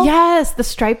rainbow. Yes, the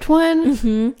striped one.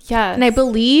 Mm-hmm. Yes. And I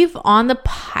believe on the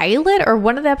pilot or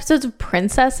one of the episodes of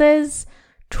Princesses,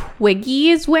 Twiggy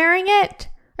is wearing it,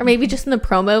 or maybe just in the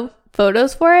promo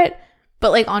photos for it.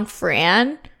 But like on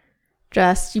Fran,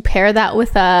 just you pair that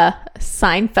with a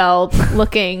Seinfeld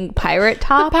looking pirate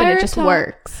top and it just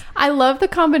works. I love the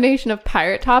combination of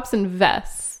pirate tops and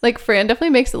vests. Like Fran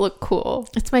definitely makes it look cool.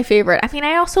 It's my favorite. I mean,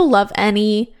 I also love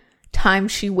any time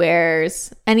she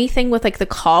wears anything with like the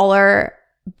collar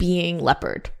being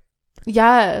leopard.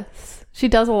 Yes. She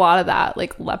does a lot of that,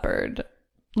 like leopard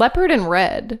and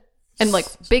red and like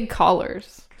big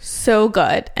collars. So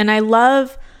good. And I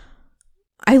love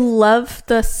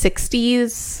the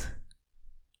 60s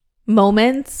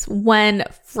moments when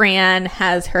Fran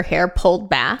has her hair pulled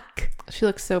back. She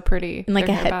looks so pretty. In like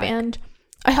a headband.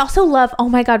 I also love, oh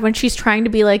my God, when she's trying to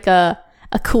be like a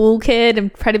cool kid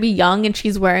and try to be young and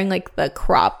she's wearing like the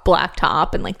crop black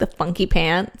top and like the funky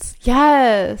pants.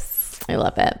 Yes. I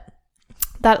love it.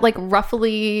 That like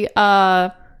ruffly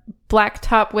black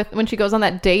top with when she goes on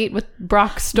that date with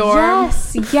Brock Storm.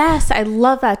 Yes. I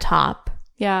love that top.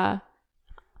 Yeah.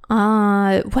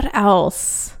 What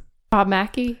else? Bob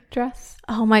Mackie dress.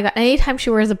 Oh my God. Anytime she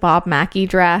wears a Bob Mackie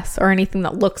dress or anything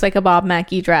that looks like a Bob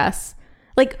Mackie dress,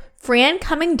 like Fran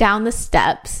coming down the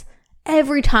steps,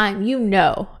 every time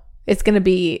it's going to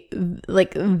be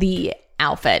like the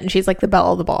outfit. And she's like the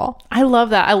belle of the ball. I love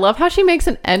that. I love how she makes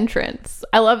an entrance.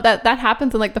 I love that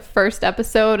happens in like the first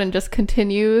episode and just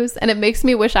continues. And it makes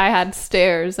me wish I had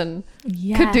stairs and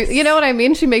could do, you know what I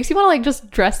mean? She makes you want to like just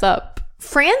dress up.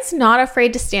 Fran's not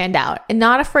afraid to stand out and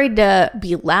not afraid to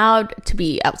be loud, to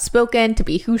be outspoken, to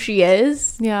be who she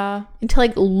is. Yeah. And to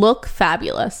like look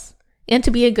fabulous and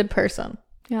to be a good person.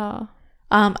 Yeah.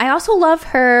 I also love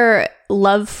her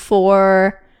love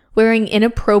for wearing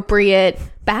inappropriate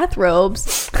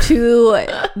bathrobes to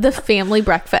the family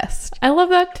breakfast. I love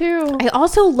that too. I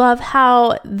also love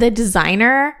how the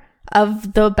designer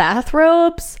of the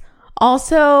bathrobes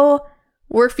also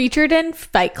were featured in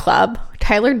Fight Club.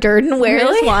 Tyler Durden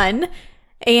wears one,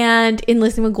 and in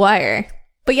Lizzie McGuire.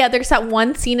 But yeah, there's that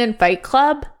one scene in Fight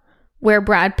Club where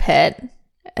Brad Pitt,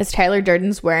 as Tyler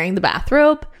Durden's wearing the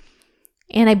bathrobe,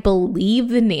 And I believe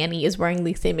the nanny is wearing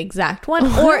the same exact one.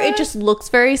 Or it just looks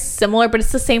very similar, but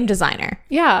it's the same designer.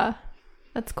 Yeah.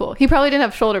 That's cool. He probably didn't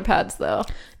have shoulder pads, though.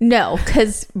 No,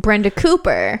 because Brenda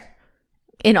Cooper,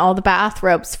 in all the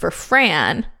bathrobes for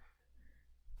Fran,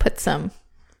 put some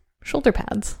shoulder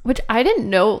pads. Which I didn't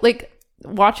know. Like,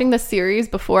 watching the series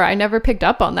before, I never picked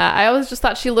up on that. I always just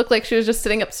thought she looked like she was just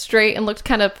sitting up straight and looked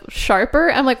kind of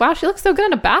sharper. I'm like, wow, she looks so good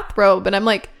in a bathrobe. And I'm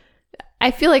like, I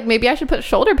feel like maybe I should put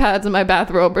shoulder pads in my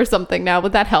bathrobe or something now.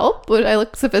 Would that help? Would I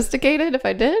look sophisticated if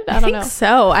I did? I don't know.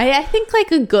 So. I think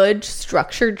like a good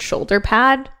structured shoulder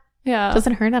pad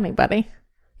doesn't hurt anybody.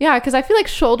 Yeah, because I feel like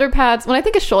shoulder pads, when I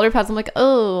think of shoulder pads, I'm like,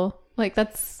 oh, like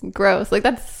that's gross. Like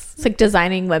it's like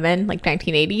designing women, like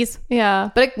 1980s.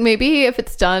 Yeah, but maybe if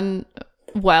it's done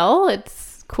well,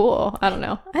 it's cool. I don't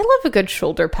know. I love a good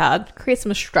shoulder pad. Create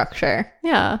some structure.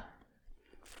 Yeah.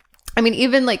 I mean,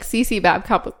 even like Cece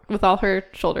Babcock with all her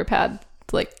shoulder pads,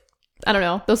 like, I don't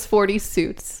know, those 40s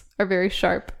suits are very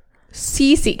sharp.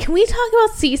 Cece. Can we talk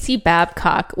about Cece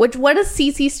Babcock? What does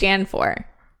Cece stand for?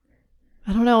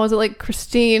 I don't know. Is it like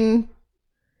Christine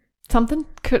something?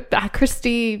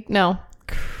 Christy, no.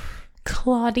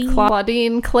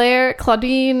 Claudine,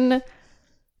 Claudine.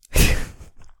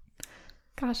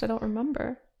 Gosh, I don't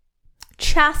remember.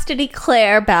 Chastity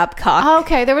Claire Babcock. Oh,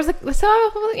 okay, there was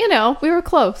we were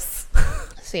close.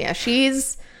 So yeah,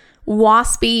 she's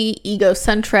waspy,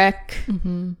 egocentric,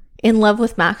 in love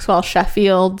with Maxwell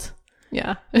Sheffield.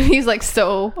 Yeah, he's like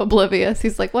so oblivious.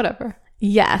 He's like, whatever.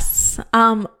 Yes.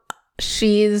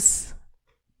 She's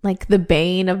like the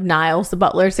bane of Niles the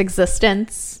butler's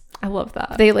existence. I love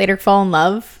that. They later fall in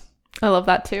love. I love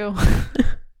that too.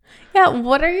 Yeah,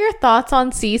 what are your thoughts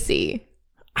on Cece?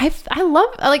 I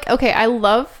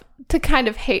love to kind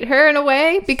of hate her in a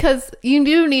way, because you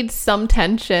do need some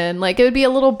tension. Like, it would be a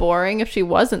little boring if she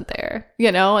wasn't there.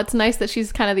 You know, it's nice that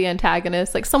she's kind of the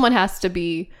antagonist. Like, someone has to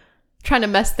be trying to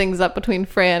mess things up between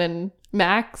Fran and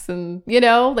Max, and, you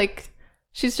know, like,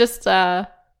 she's just, I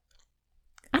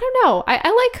don't know.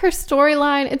 I like her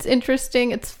storyline. It's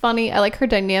interesting. It's funny. I like her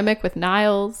dynamic with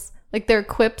Niles. Like, their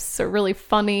quips are really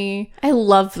funny. I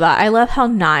love that. I love how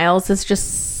Niles is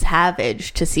just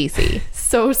savage to Cece.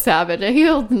 So savage. He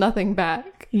holds nothing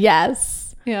back.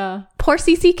 Yes. Yeah. Poor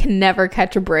Cece can never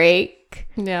catch a break.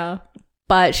 Yeah.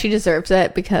 But she deserves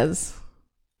it because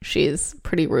she's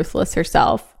pretty ruthless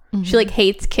herself. Mm-hmm. She, like,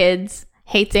 hates kids,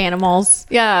 hates animals.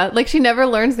 Yeah. Like, she never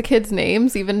learns the kids'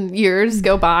 names. Even years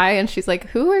go by, and she's like,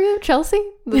 who are you, Chelsea?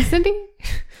 Cindy?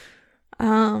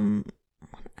 What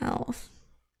else?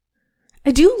 I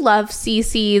do love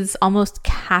Cece's almost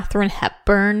Katharine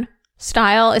Hepburn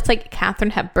style. It's like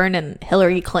Katharine Hepburn and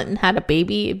Hillary Clinton had a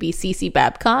baby. It'd be Cece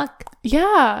Babcock.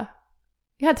 Yeah.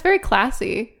 Yeah, it's very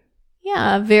classy.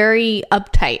 Yeah, very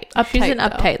uptight. She's an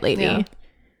uptight lady. Yeah.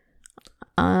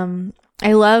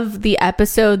 I love the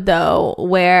episode, though,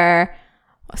 where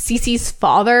Cece's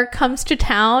father comes to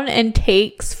town and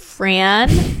takes Fran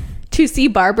to see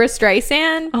Barbara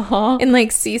Streisand. And like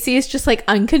Cece is just like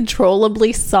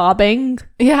uncontrollably sobbing.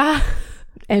 Yeah.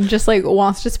 And just like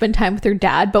wants to spend time with her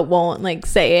dad, but won't like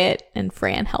say it. And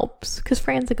Fran helps because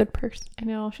Fran's a good person. I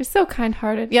know. She's so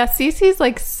kind-hearted. Yeah, Cece's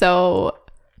like so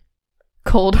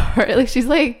cold-hearted. Like, she's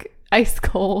like ice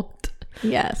cold.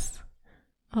 Yes.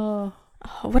 Oh,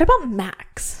 what about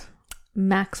Max?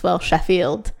 Maxwell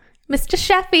Sheffield. Mr.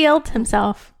 Sheffield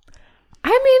himself.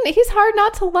 I mean, he's hard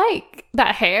not to like.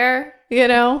 That hair, you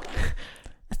know?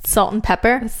 Salt and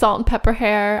pepper. Salt and pepper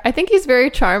hair. I think he's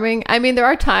very charming. I mean, there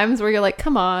are times where you're like,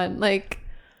 come on. Like,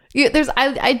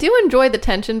 I do enjoy the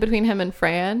tension between him and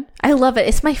Fran. I love it.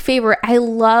 It's my favorite. I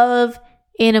love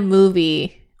in a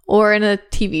movie or in a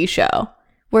TV show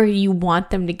where you want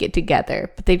them to get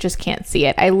together, but they just can't see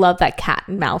it. I love that cat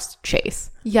and mouse chase.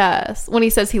 Yes. When he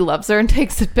says he loves her and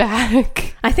takes it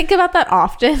back. I think about that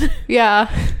often. Yeah.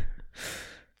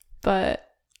 But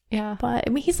yeah. But I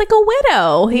mean, he's like a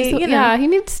widow. Yeah, he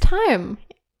needs time.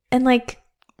 And like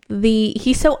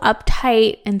he's so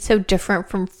uptight and so different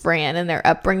from Fran and their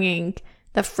upbringing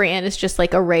that Fran is just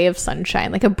like a ray of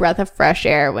sunshine, like a breath of fresh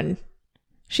air when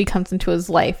she comes into his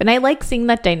life. And I like seeing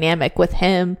that dynamic with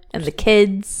him and the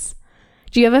kids.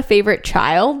 Do you have a favorite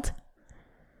child?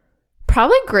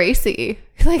 Probably Gracie.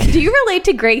 Like, do you relate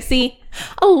to Gracie?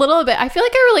 A little bit. I feel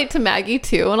like I relate to Maggie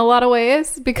too in a lot of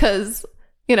ways because,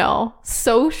 you know,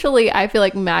 socially, I feel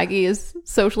like Maggie is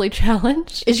socially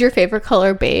challenged. Is your favorite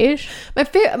color beige? My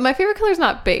favorite color is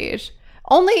not beige.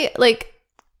 Only, like,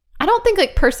 I don't think,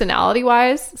 like,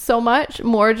 personality-wise so much.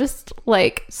 More just,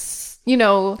 like, you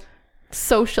know,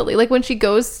 socially. Like, when she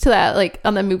goes to that, like,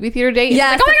 on the movie theater date.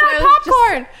 Yeah. Like, oh my God,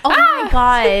 popcorn! Oh my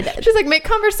God. She's like, make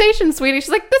conversation, sweetie. She's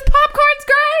like, this popcorn's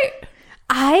great!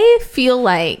 I feel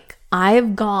like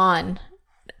I've gone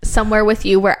somewhere with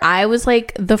you where I was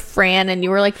like the Fran and you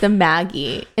were like the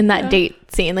Maggie in that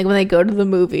date scene, like when they go to the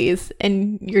movies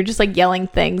and you're just like yelling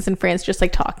things and Fran's just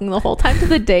like talking the whole time to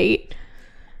the date.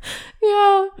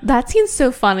 Yeah, that seems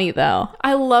so funny though.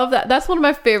 I love that. That's one of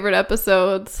my favorite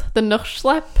episodes, the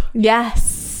Nuchschlepp.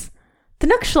 Yes, the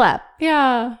Nuchschlepp.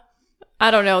 Yeah,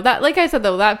 I don't know that. Like I said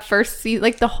though, that first season,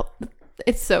 like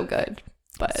it's so good.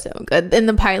 But So good. In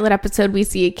the pilot episode, we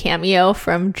see a cameo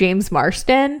from James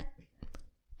Marsden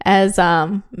as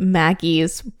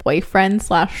Maggie's boyfriend /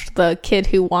 the kid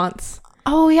who wants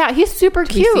oh yeah, he's super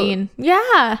to be cute. seen.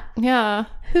 Yeah.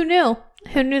 Who knew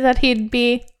that he'd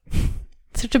be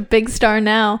such a big star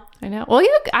now? I know. Well,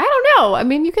 I don't know. I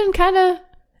mean, you can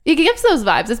give those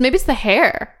vibes. Maybe it's the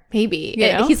hair. Maybe.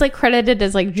 You know? He's like credited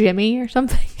as like Jimmy or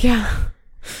something. Yeah.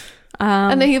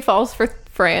 And then he falls for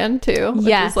Fran too. Which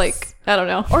is like, I don't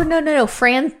know. Or no.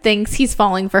 Fran thinks he's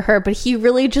falling for her, but he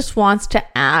really just wants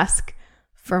to ask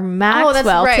for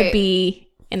Maxwell to be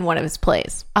in one of his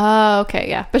plays. Oh, okay,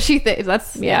 yeah. But she thinks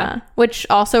that's which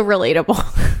also relatable.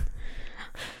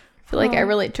 I feel like I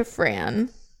relate to Fran.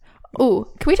 Ooh,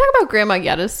 can we talk about Grandma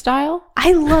Yetta's style?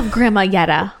 I love Grandma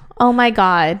Yetta. Oh my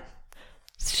god.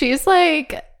 She's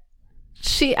like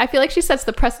I feel like she sets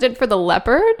the precedent for the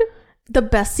leopard. The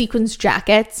best sequins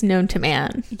jackets known to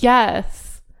man.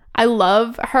 Yes. I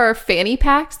love her fanny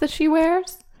packs that she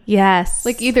wears. Yes.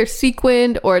 Like either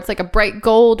sequined or it's like a bright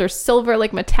gold or silver,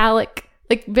 like metallic,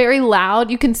 like very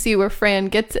loud. You can see where Fran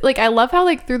gets it. Like I love how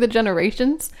like through the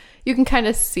generations, you can kind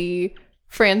of see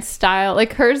Fran's style.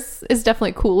 Like hers is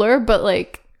definitely cooler, but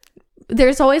like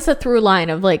there's always a through line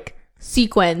of like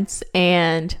sequins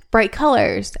and bright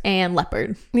colors and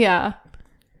leopard. Yeah.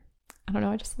 I don't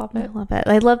know. I just love it. I love it.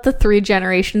 I love the 3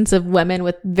 generations of women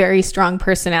with very strong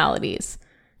personalities.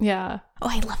 Yeah. Oh,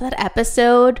 I love that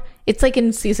episode. It's like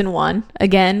in season 1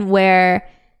 again, where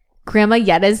Grandma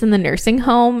Yetta's in the nursing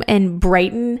home and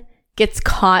Brighton gets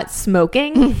caught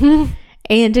smoking. Mm-hmm.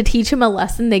 And to teach him a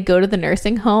lesson, they go to the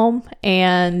nursing home.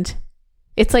 And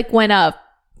it's like when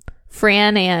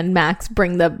Fran and Max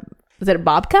bring is it a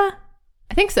babka?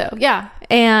 I think so. Yeah.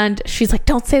 And she's like,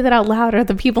 don't say that out loud or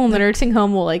the people in the nursing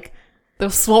home will like, they'll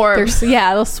swarm.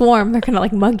 They'll swarm. They're gonna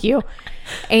like mug you.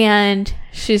 And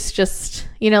she's just,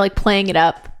 like playing it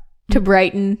up to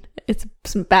Brighton. It's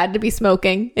bad to be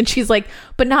smoking. And she's like,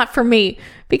 but not for me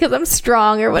because I'm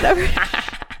strong or whatever.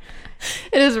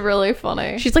 It is really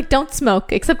funny. She's like, don't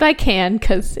smoke, except I can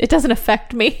because it doesn't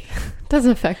affect me. It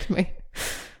doesn't affect me.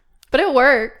 But it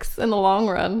works in the long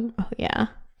run. Oh, yeah.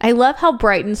 I love how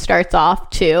Brighton starts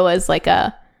off too as like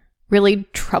a really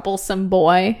troublesome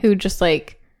boy who just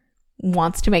like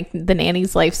wants to make the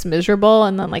nanny's life miserable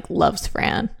and then like loves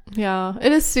Fran. Yeah,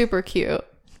 it is super cute.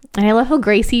 And I love how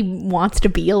Gracie wants to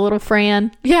be a little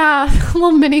Fran. Yeah, a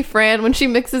little mini Fran when she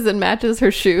mixes and matches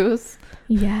her shoes.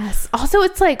 Yes. Also,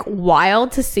 it's like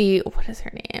wild to see, what is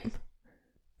her name?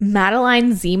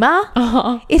 Madeline Zima.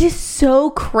 Uh-huh. It is so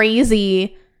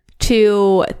crazy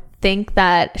to think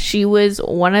that she was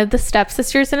one of the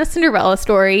stepsisters in a Cinderella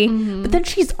story, but then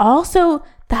she's also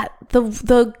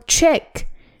the chick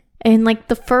in like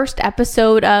the first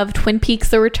episode of Twin Peaks: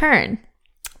 The Return.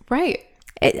 Right.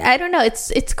 I don't know.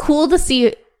 It's cool to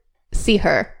see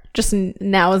her just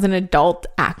now as an adult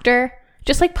actor,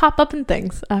 just like pop up in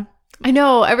things. I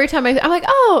know. Every time I'm like,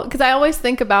 oh, because I always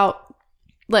think about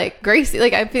like Gracie.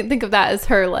 Like I think of that as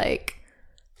her like.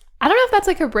 I don't know if that's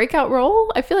like her breakout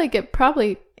role. I feel like it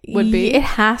probably would be. It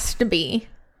has to be.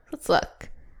 Let's look.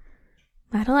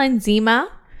 Madeline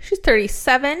Zima. She's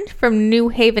 37 from New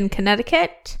Haven,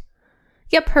 Connecticut.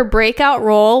 Yep, her breakout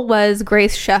role was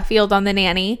Grace Sheffield on The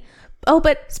Nanny. Oh,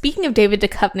 but speaking of David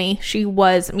Duchovny, she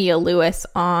was Mia Lewis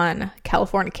on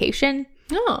Californication.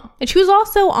 Oh. And she was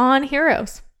also on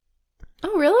Heroes.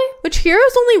 Oh, really? Which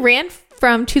Heroes only ran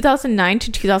from 2009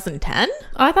 to 2010? Oh,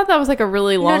 I thought that was like a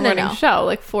really long-running No. show,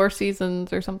 like 4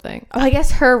 seasons or something. Oh, I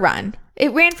guess her run.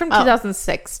 It ran from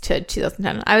 2006 to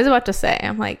 2010. I was about to say,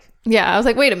 I'm like... Yeah, I was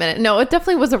like, wait a minute. No, it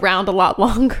definitely was around a lot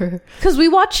longer. Because we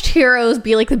watched Heroes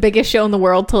be like the biggest show in the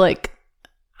world to like...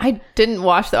 I didn't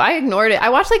watch though. I ignored it. I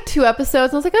watched like 2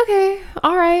 episodes and I was like, okay,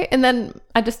 all right. And then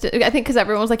I think because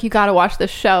everyone was like, you got to watch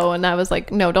this show. And I was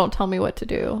like, no, don't tell me what to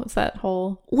do. It's that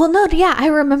whole... Well, no, yeah. I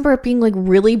remember it being like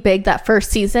really big that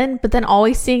first season, but then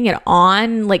always seeing it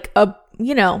on like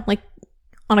like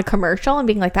on a commercial and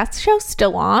being like, that show's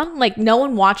still on. Like no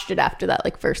one watched it after that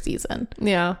like first season.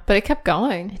 Yeah, but it kept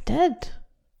going. It did.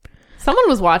 Someone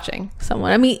was watching.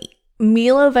 I mean,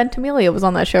 Milo Ventimiglia was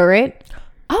on that show, right?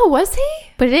 Oh, was he?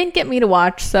 But it didn't get me to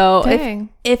watch. So Dang.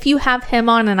 if you have him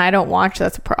on and I don't watch,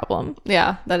 that's a problem.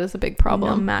 Yeah, that is a big No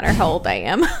problem. matter how old I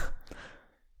am.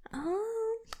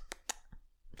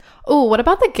 Oh, what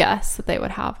about the guests that they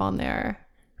would have on there?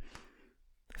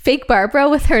 Fake Barbara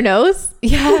with her nose.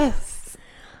 Yes.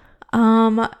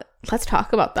 Let's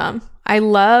talk about them. I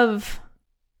love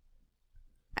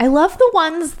the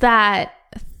ones that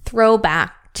throw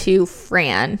back to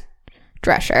Fran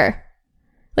Drescher,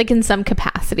 like in some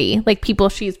capacity, like people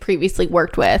she's previously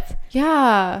worked with.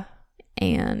 Yeah.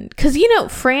 And because, you know,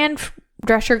 Fran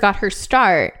Drescher got her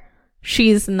start.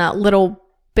 She's in that little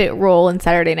bit role in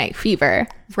Saturday Night Fever.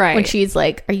 Right. When she's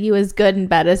like, are you as good in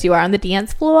bed as you are on the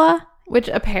dance floor? Which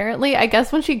apparently, I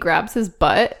guess when she grabs his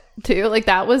butt too, like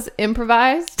that was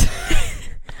improvised.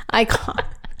 Icon.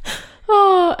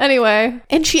 Oh, anyway.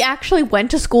 And she actually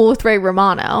went to school with Ray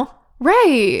Romano.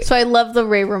 Right. So I love the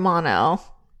Ray Romano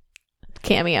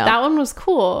cameo. That one was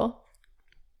cool.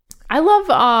 I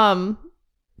love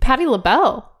Patti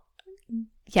LaBelle.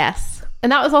 Yes.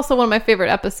 And that was also one of my favorite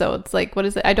episodes. Like, what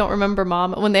is it? I don't remember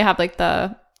Mom. When they have like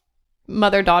the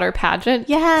mother-daughter pageant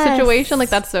situation. Like,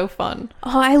 that's so fun.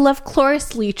 Oh, I love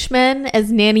Cloris Leachman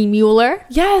as Nanny Mueller.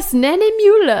 Yes, Nanny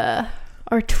Mueller.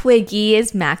 Or Twiggy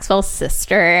as Maxwell's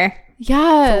sister.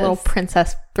 Yes. It's a little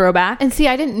princess throwback. And see,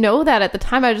 I didn't know that at the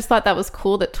time. I just thought that was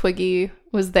cool that Twiggy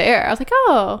was there. I was like,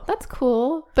 oh, that's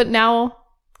cool. But now,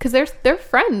 because they're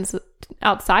friends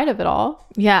outside of it all.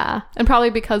 Yeah. And probably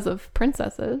because of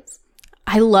princesses.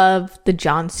 I love the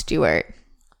Jon Stewart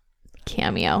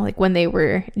cameo, like when they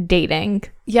were dating.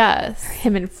 Yes.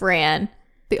 Him and Fran.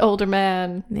 The older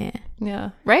man. Yeah. Yeah.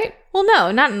 Right? Well,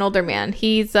 no, not an older man.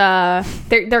 He's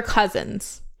they're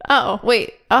cousins. Oh,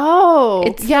 wait. Oh.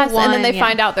 It's yes, the and then one, they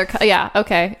find out they're yeah,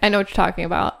 okay. I know what you're talking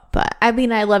about. But I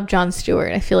mean, I love Jon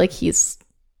Stewart. I feel like he's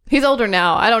older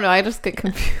now. I don't know. I just get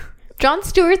confused. Jon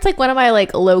Stewart's like one of my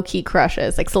like low-key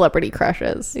crushes, like celebrity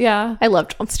crushes. Yeah. I love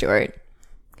Jon Stewart.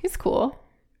 He's cool.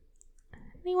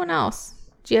 Anyone else?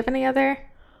 Do you have any other?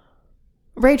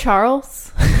 Ray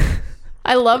Charles.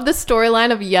 I love the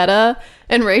storyline of Yetta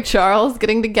and Ray Charles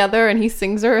getting together and he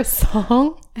sings her a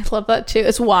song. I love that too.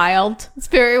 It's wild. It's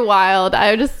very wild.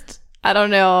 I don't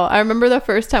know. I remember the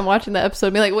first time watching the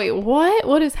episode being like, wait, what?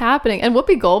 What is happening? And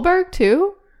Whoopi Goldberg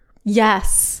too?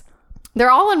 Yes.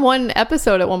 They're all in one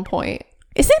episode at one point.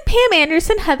 Isn't Pam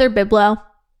Anderson Heather Biblo?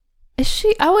 Is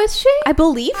she? Oh, is she? I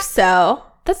believe so.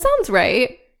 That sounds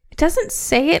right. It doesn't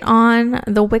say it on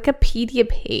the Wikipedia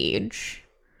page.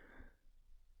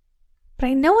 But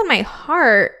I know in my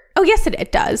heart. Oh, yes,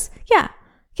 it does. Yeah.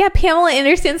 Yeah, Pamela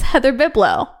Anderson's Heather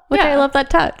Biblo, which I love that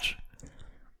touch.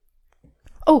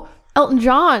 Oh, Elton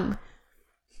John.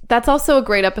 That's also a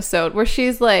great episode where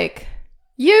she's like,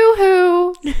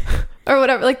 yoo-hoo, or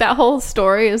whatever. Like, that whole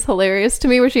story is hilarious to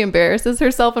me where she embarrasses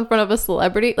herself in front of a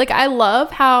celebrity. Like, I love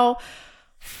how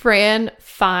Fran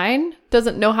Fine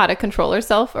doesn't know how to control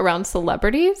herself around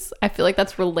celebrities. I feel like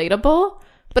that's relatable.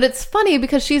 But it's funny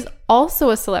because she's also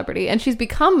a celebrity and she's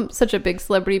become such a big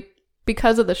celebrity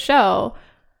because of the show.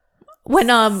 When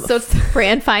so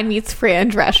Fran Fine meets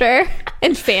Fran Drescher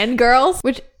and Fangirls.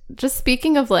 Which, just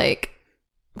speaking of like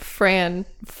Fran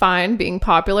Fine being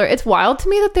popular, it's wild to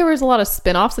me that there was a lot of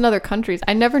spin-offs in other countries.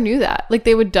 I never knew that. Like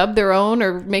they would dub their own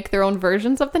or make their own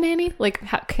versions of the Nanny, like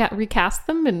recast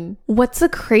them. And what's the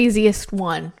craziest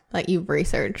one that you've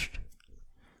researched?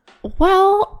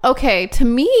 Well, okay, to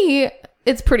me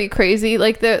it's pretty crazy.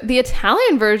 Like the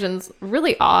Italian version's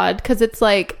really odd because it's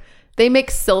like they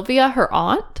make Sylvia her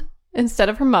aunt instead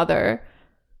of her mother.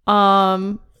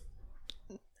 And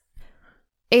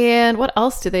what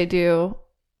else do they do?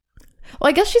 Well,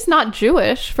 I guess she's not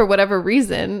Jewish for whatever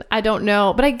reason. I don't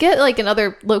know, but I get like in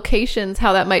other locations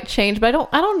how that might change, but I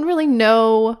don't really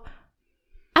know.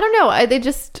 I don't know.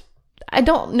 I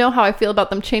don't know how I feel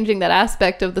about them changing that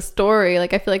aspect of the story.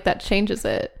 Like I feel like that changes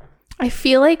it. I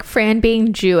feel like Fran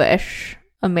being Jewish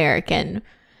American,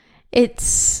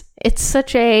 it's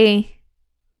such a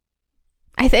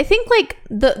I think like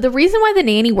the reason why the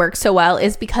Nanny works so well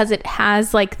is because it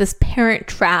has like this Parent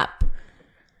Trap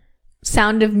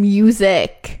Sound of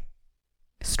Music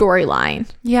storyline.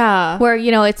 Yeah. Where,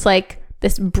 you know, it's like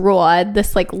this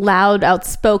like loud,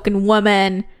 outspoken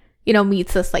woman, you know,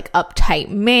 meets this like uptight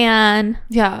man.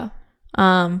 Yeah.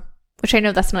 Which I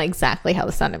know that's not exactly how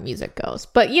the Sound of Music goes,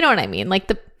 but you know what I mean?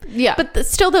 Like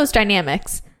still those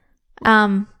dynamics.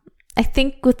 I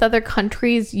think with other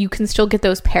countries, you can still get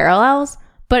those parallels,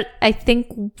 but I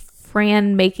think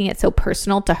Fran making it so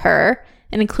personal to her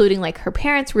and including like her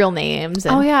parents' real names.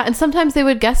 And, oh yeah. And sometimes they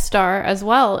would guest star as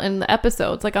well in the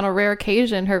episodes. Like on a rare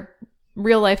occasion, her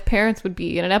real life parents would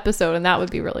be in an episode, and that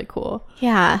would be really cool.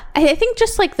 Yeah. I think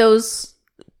just like those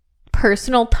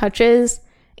personal touches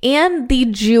and the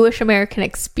Jewish American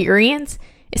experience,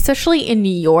 especially in New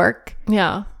York.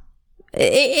 Yeah.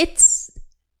 It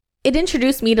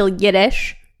introduced me to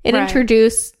Yiddish. It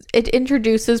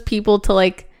introduces people to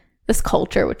like this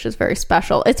culture, which is very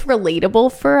special. It's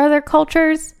relatable for other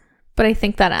cultures, but I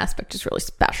think that aspect is really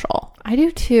special. I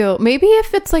do too. Maybe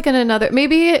if it's like in another,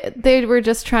 maybe they were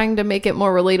just trying to make it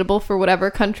more relatable for whatever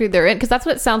country they're in, because that's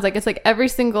what it sounds like. It's like every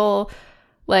single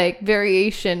like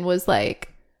variation was like,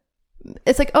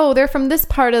 it's like, oh, they're from this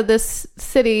part of this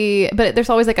city, but there's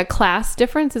always like a class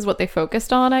difference is what they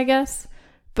focused on, I guess.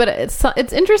 But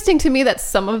it's interesting to me that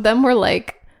some of them were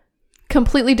like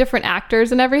completely different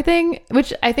actors and everything,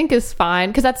 which I think is fine,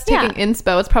 because that's taking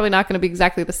inspo. It's probably not going to be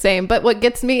exactly the same. But what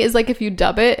gets me is like if you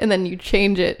dub it and then you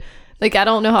change it. Like, I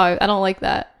don't know how, I don't like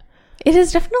that. It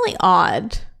is definitely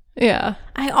odd. Yeah.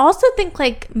 I also think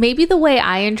like maybe the way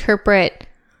I interpret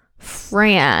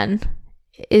Fran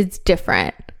is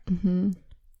different. Mm-hmm.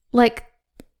 Like,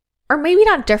 or maybe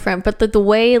not different, but the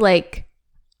way like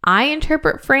I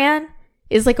interpret Fran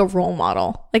is like a role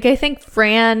model. Like, I think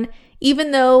Fran,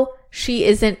 even though she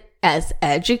isn't as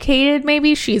educated,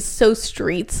 maybe she's so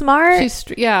street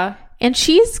smart. Yeah. And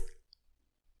she's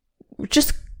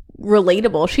just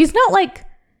relatable. She's not like,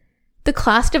 the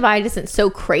class divide isn't so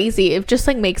crazy. It just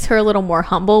like makes her a little more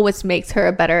humble, which makes her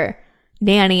a better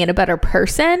nanny and a better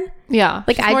person. Yeah.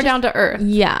 Like, she's more down to earth.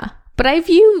 Yeah. But I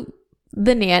view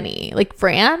the nanny, like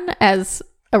Fran, as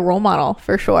a role model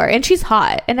for sure. And she's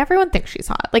hot, and everyone thinks she's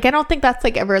hot. Like, I don't think that's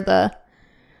like ever the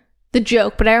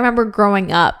joke, but I remember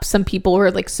growing up, some people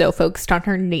were like so focused on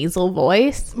her nasal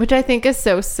voice, which I think is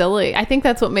so silly. I think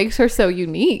that's what makes her so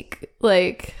unique.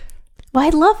 Like, well, I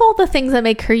love all the things that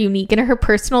make her unique, and her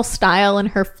personal style and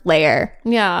her flair.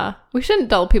 Yeah. We shouldn't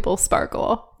dull people's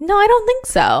sparkle. No, I don't think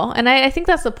so. And I think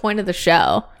that's the point of the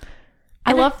show.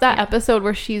 I love that episode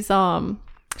where she's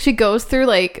she goes through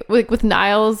like with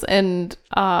Niles and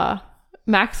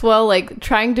Maxwell, like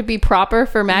trying to be proper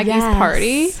for Maggie's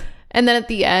party. And then at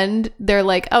the end, they're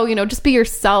like, oh, you know, just be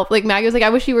yourself. Like, Maggie was like, I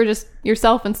wish you were just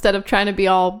yourself instead of trying to be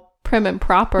all prim and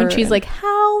proper. And she's like,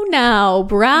 how now,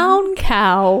 brown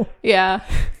cow? Yeah.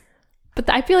 But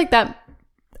I feel like that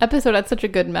episode had such a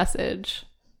good message.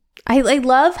 I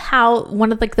love how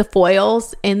one of like the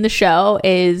foils in the show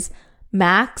is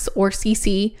Max or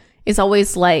Cece is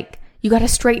always like, you got to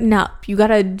straighten up. You got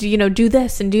to, you know, do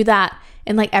this and do that.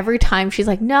 And like every time she's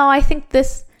like, no, I think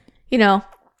this, you know,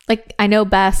 like I know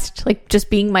best, like just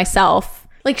being myself.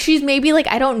 Like she's maybe like,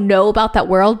 I don't know about that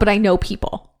world, but I know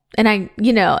people. And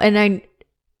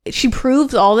she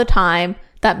proves all the time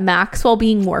that Maxwell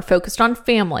being more focused on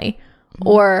family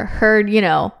or her, you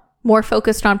know, more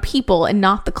focused on people and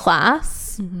not the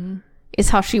class is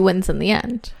how she wins in the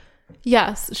end.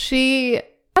 Yes, she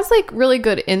has like really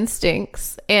good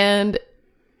instincts, and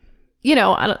you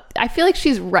know, I feel like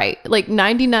she's right like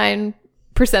 99%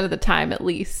 of the time at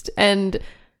least, and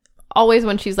always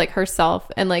when she's like herself.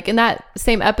 And like in that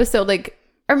same episode, like,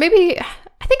 or maybe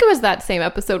I think it was that same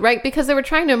episode, right? Because they were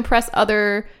trying to impress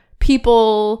other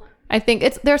people. I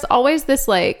think there's always this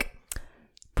like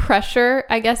pressure,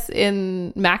 I guess,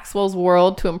 in Maxwell's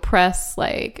world to impress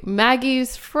like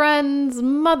Maggie's friends'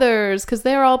 mothers, because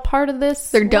they're all part of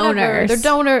this. They're donors. They're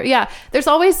donor. Yeah. There's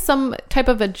always some type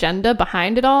of agenda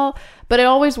behind it all, but it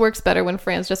always works better when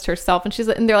Fran's just herself.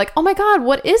 And they're like, oh my God,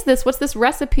 what is this? What's this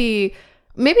recipe?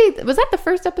 Maybe, was that the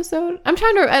first episode? I'm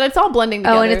trying to, and it's all blending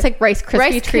together. Oh, and it's like Rice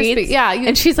Krispie treats. Yeah.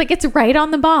 And she's like, it's right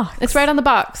on the box. It's right on the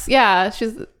box. Yeah.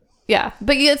 Yeah.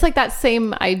 But it's like that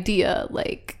same idea,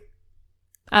 like,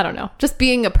 I don't know, just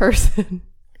being a person.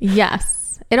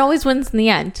 Yes. It always wins in the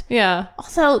end. Yeah.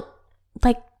 Also,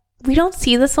 like, we don't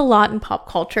see this a lot in pop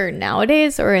culture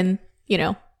nowadays or in, you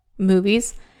know,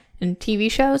 movies and TV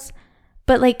shows.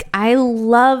 But, like, I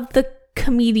love the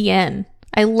comedian.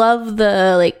 I love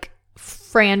the, like,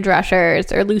 Fran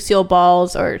Dreschers or Lucille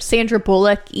Balls or Sandra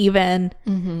Bullock even.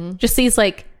 Mm-hmm. Just these,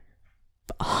 like,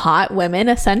 hot women,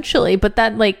 essentially, but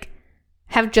that, like,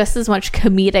 have just as much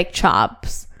comedic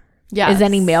chops. Yes. As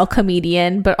any male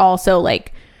comedian, but also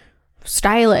like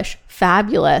stylish,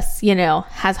 fabulous, you know,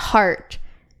 has heart,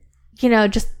 you know,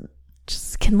 just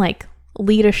can like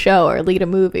lead a show or lead a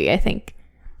movie. I think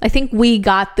we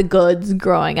got the goods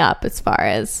growing up as far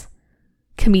as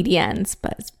comedians,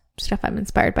 but it's stuff I'm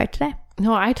inspired by today.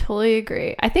 No, I totally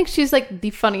agree. I think she's like the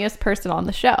funniest person on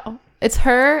the show. It's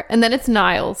her, and then it's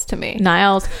Niles to me.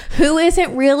 Niles, who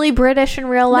isn't really British in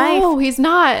real life. No, he's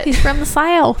not. He's from the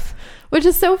South. Which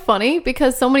is so funny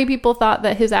because so many people thought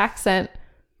that his accent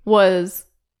was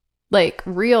like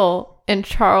real and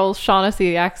Charles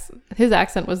Shaughnessy his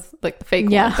accent was like the fake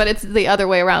one, but it's the other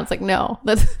way around. It's like, no,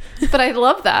 that's, but I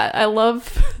love that. I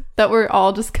love that we're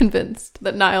all just convinced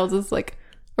that Niles is like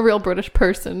a real British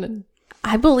person. And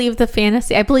I believe the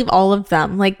fantasy. I believe all of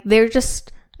them. Like, they're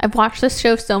just, I've watched this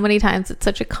show so many times. It's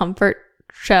such a comfort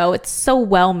show. It's so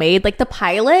well made. Like, the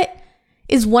pilot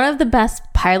is one of the best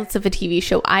pilots of a TV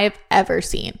show I have ever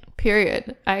seen.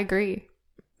 Period. I agree.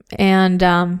 And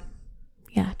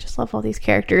yeah, just love all these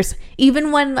characters.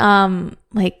 Even when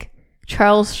like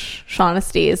Charles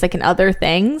Shaughnessy is like in other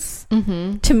things,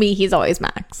 to me he's always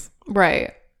Max.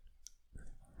 Right.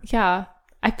 Yeah.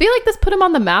 I feel like this put him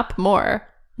on the map more.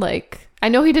 Like, I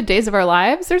know he did Days of Our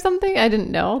Lives or something. I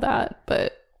didn't know that,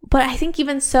 but I think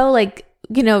even so, like,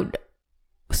 you know,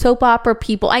 soap opera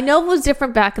people, I know it was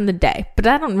different back in the day, but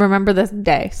I don't remember this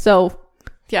day. So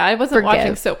yeah, I wasn't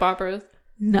watching soap operas.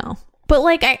 No. But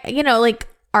like, you know, like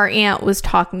our aunt was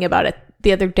talking about it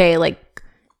the other day, like,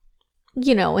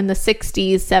 you know, in the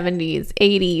 60s, 70s,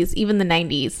 80s, even the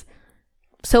 90s,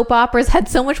 soap operas had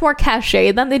so much more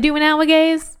cachet than they do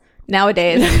nowadays.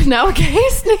 Nowadays.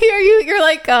 You're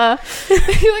like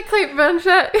you like Clayton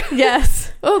Blanchett?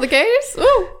 Yes. Oh, the gays?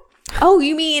 Oh,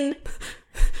 you mean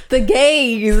the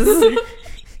gays?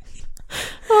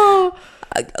 Oh,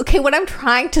 okay. What I'm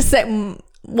trying to say,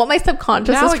 what my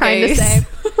subconscious is trying to say,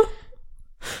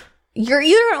 you're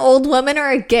either an old woman or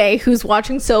a gay who's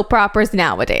watching soap operas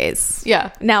nowadays.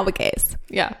 Yeah. Nowadays.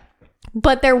 Yeah.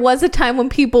 But there was a time when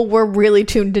people were really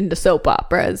tuned into soap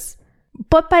operas.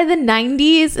 But by the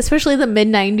 90s, especially the mid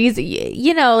 90s,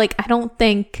 you know, like, I don't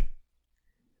think,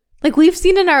 like, we've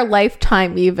seen in our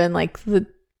lifetime even like the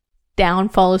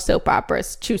downfall of soap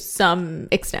operas to some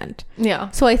extent. Yeah.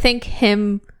 So I think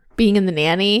him being in The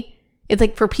Nanny, it's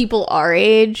like for people our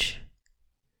age,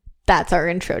 that's our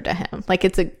intro to him. Like,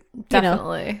 it's a,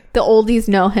 definitely, know, the oldies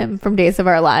know him from Days of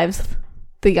Our Lives.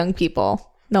 The young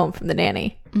people know him from The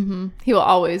Nanny. Mm-hmm. He will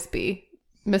always be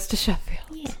Mr. Sheffield.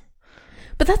 Yeah.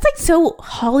 But that's like so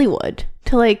Hollywood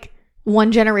to like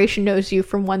one generation knows you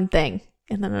from one thing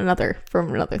and then another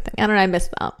from another thing. I don't know. I missed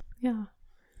that. Yeah.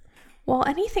 Well,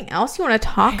 anything else you want to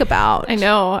talk about? I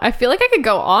know. I feel like I could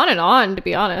go on and on, to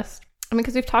be honest. I mean,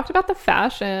 because we've talked about the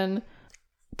fashion.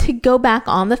 To go back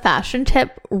on the fashion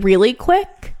tip really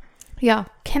quick. Yeah.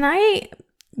 Can I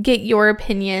get your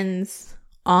opinions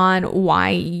on why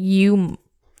you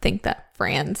think that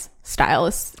Fran's style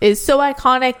is so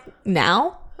iconic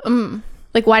now?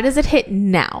 Like, why does it hit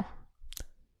now?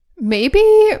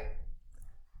 Maybe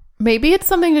it's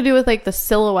something to do with like the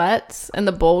silhouettes and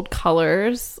the bold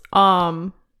colors.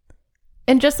 And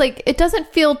just like, it doesn't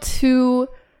feel too,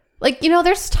 like, you know,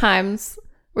 there's times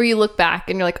where you look back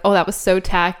and you're like, oh, that was so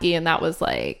tacky and that was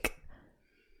like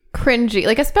cringy.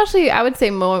 Like, especially I would say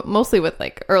mostly with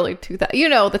like early 2000s, you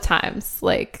know, the times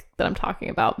like that I'm talking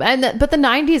about. But the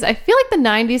 90s, I feel like the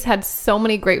 90s had so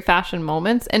many great fashion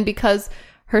moments. And because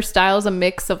her style is a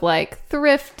mix of like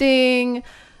thrifting,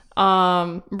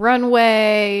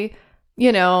 runway,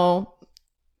 you know,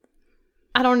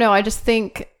 I don't know. I just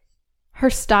think her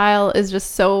style is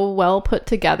just so well put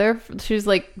together. She's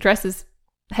like dresses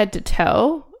head to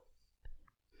toe.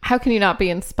 How can you not be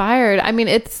inspired? I mean,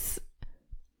 I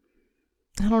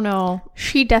don't know.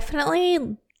 She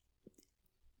definitely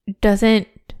doesn't,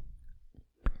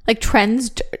 like,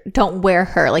 trends don't wear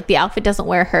her. Like, the outfit doesn't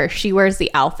wear her. She wears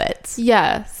the outfits.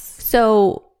 Yes.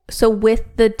 So with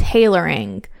the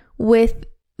tailoring, with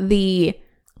the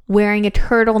wearing a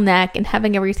turtleneck and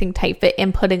having everything tight fit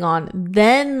and putting on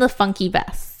then the funky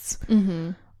vests,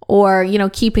 or, you know,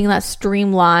 keeping that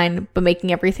streamline but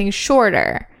making everything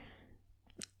shorter,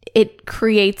 it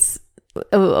creates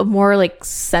a more like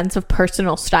sense of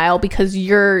personal style because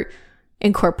you're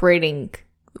incorporating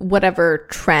whatever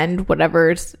trend,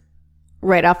 whatever's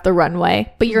right off the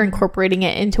runway, but you're incorporating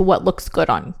it into what looks good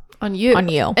on you.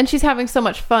 And she's having so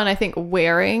much fun, I think,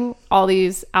 wearing all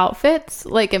these outfits.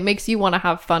 Like, it makes you want to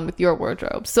have fun with your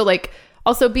wardrobe. So like,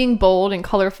 also being bold and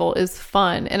colorful is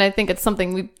fun. And I think it's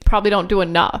something we probably don't do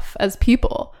enough as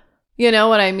people. You know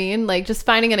what I mean? Like, just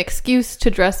finding an excuse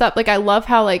to dress up. Like, I love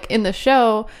how like in the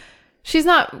show, she's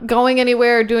not going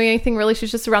anywhere or doing anything really.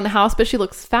 She's just around the house, but she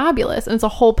looks fabulous. And it's a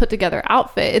whole put together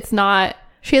outfit. It's not...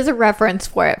 She has a reference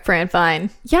for it, Fran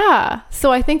Fine. Yeah.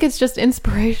 So I think it's just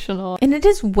inspirational. And it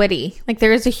is witty. Like,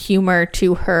 there is a humor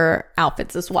to her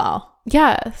outfits as well.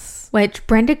 Yes. Which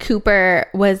Brenda Cooper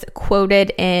was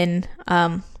quoted in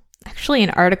actually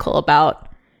an article about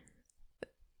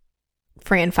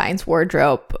Fran Fine's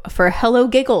wardrobe for Hello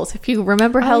Giggles. If you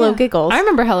remember Hello Giggles. I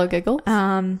remember Hello Giggles.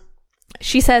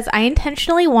 She says, I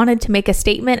intentionally wanted to make a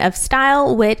statement of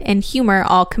style, wit, and humor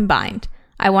all combined.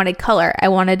 I wanted color. I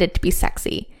wanted it to be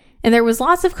sexy. and there was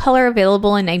lots of color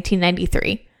available in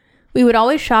 1993. We would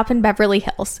always shop in Beverly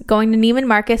Hills. Going to Neiman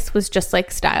Marcus was just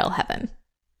like style heaven.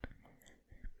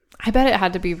 I bet it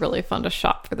had to be really fun to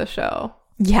shop for the show.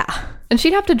 Yeah. And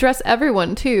she'd have to dress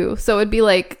everyone too. So it'd be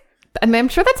like, I mean, I'm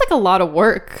sure that's like a lot of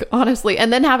work, honestly.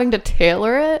 And then having to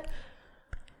tailor it.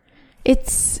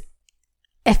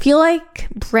 I feel like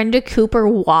Brenda Cooper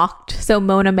walked so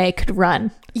Mona May could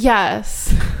run.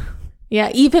 Yes.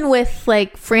 Yeah. Even with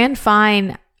like Fran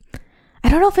Fine, I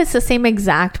don't know if it's the same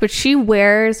exact, but she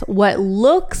wears what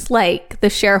looks like the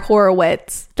Cher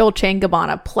Horowitz Dolce &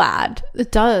 Gabbana plaid.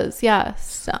 It does,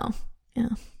 yes. So, yeah.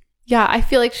 Yeah, I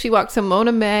feel like she walked to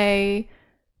Mona May.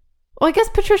 Well, I guess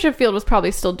Patricia Field was probably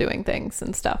still doing things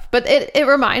and stuff. But it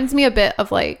reminds me a bit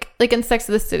of like in Sex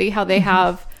and the City, how they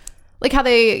have, like how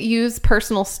they use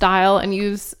personal style and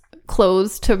use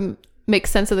clothes to make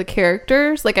sense of the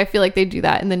characters. Like I feel like they do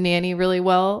that in The Nanny really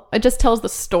well. It just tells the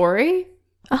story.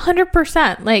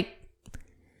 100%. Like,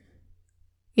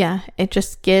 yeah, it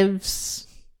just gives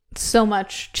so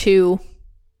much to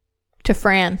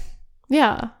Fran.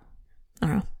 Yeah. I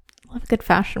don't know. Love a good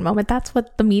fashion moment. That's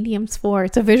what the medium's for.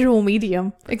 It's a visual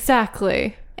medium.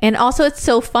 Exactly. And also it's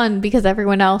so fun because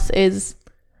everyone else is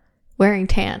wearing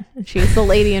tan and she's the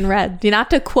lady in red. Not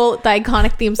to quote the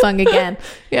iconic theme song again.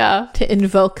 Yeah. To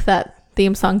invoke that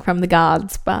theme song from the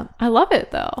gods, but I love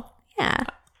it though. Yeah.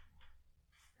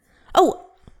 Oh,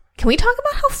 can we talk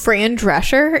about how Fran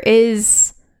Drescher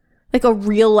is like a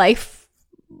real life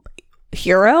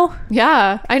hero?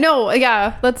 Yeah, I know.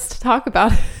 Yeah, let's talk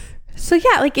about it. So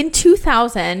yeah, like in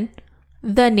 2000,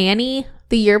 The Nanny,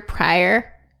 the year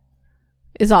prior,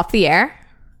 is off the air.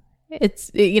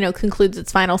 It concludes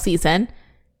its final season.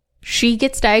 She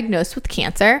gets diagnosed with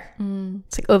cancer.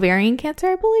 It's like ovarian cancer,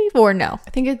 I believe, or no? I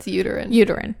think it's uterine.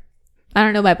 Uterine. I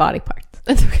don't know my body parts.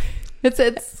 It's okay.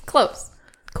 It's close.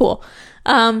 Cool.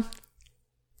 But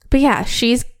yeah,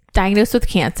 she's diagnosed with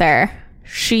cancer.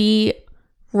 She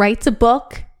writes a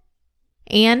book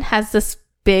and has this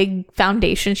big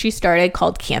foundation she started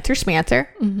called Cancer Smancer.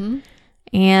 Mm-hmm.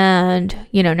 And,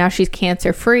 now she's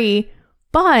cancer free.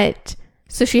 But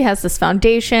so she has this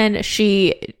foundation.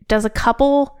 She does a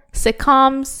couple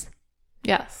sitcoms.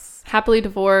 Yes. Happily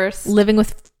Divorced. Living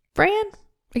with Fran.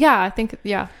 Yeah, I think,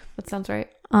 that sounds right.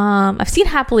 I've seen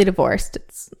Happily Divorced.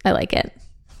 I like it.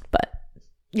 But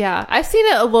yeah, I've seen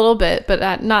it a little bit,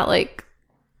 but not like,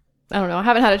 I don't know. I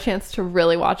haven't had a chance to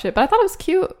really watch it, but I thought it was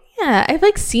cute. Yeah, I've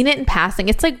like seen it in passing.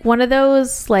 It's like one of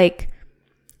those like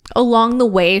along the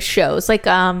way shows. Like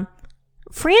Fran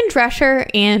Drescher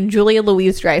and Julia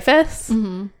Louis-Dreyfus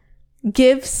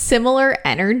give similar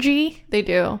energy. They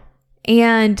do.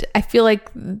 And I feel like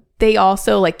they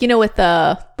also like, with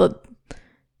the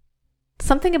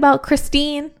something about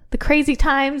Christine, the crazy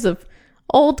times of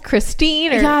old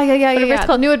Christine, or whatever it's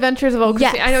called. New Adventures of Old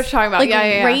Christine. Yes. I know what you're talking about. Like,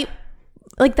 yeah. Right,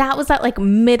 like that was that like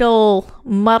middle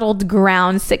muddled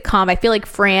ground sitcom. I feel like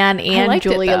Fran and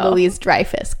Julia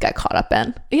Louis-Dreyfus got caught up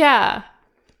in. Yeah.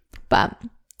 But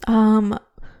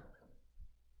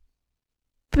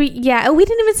yeah, we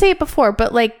didn't even say it before,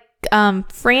 but like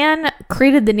Fran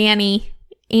created The Nanny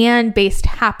and based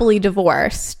Happily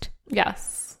Divorced.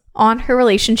 Yes. On her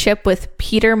relationship with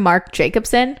Peter Mark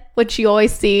Jacobson, which you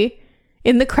always see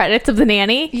in the credits of The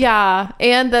Nanny. Yeah.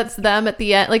 And that's them at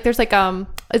the end. Like there's like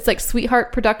it's like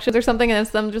Sweetheart Productions or something, and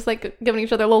it's them just like giving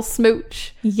each other a little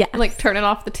smooch. Yeah. And like turning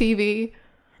off the TV.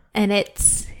 And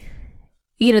it's,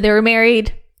 they were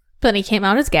married, but then he came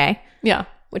out as gay. Yeah.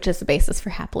 Which is the basis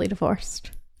for Happily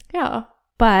Divorced. Yeah.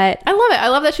 But I love it. I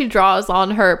love that she draws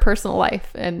on her personal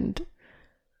life, and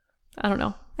I don't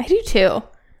know. I do too.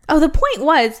 Oh, the point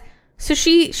was, so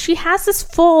she has this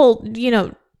full,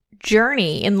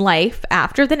 journey in life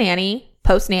after The Nanny,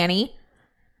 post Nanny.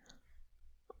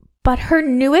 But her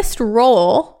newest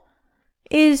role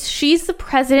is she's the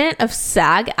president of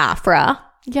SAG-AFTRA.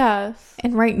 Yes.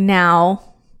 And right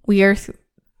now there's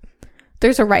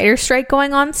a writer's strike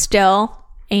going on still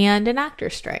and an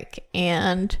actor's strike.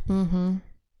 And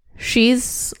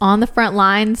she's on the front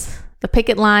lines, the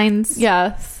picket lines.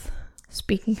 Yes.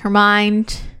 Speaking her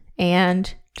mind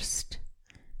and just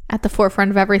at the forefront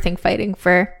of everything, fighting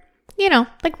for,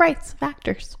 like rights of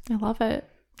actors. I love it.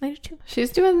 I do too. She's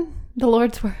doing the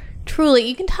Lord's work. Truly,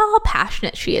 you can tell how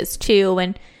passionate she is too.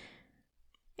 And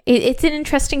it's an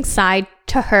interesting side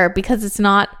to her because it's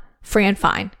not Fran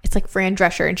Fine. It's like Fran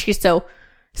Drescher, and she's so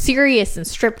serious and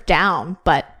stripped down,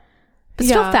 but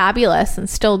still fabulous and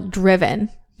still driven.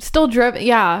 Still driven.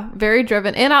 Yeah. Very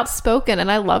driven and outspoken.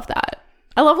 And I love that.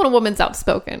 I love when a woman's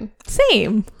outspoken.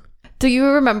 Same. Do you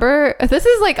remember? This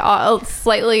is like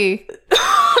slightly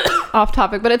off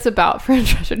topic, but it's about Fran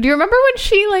Drescher. Do you remember when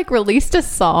she like released a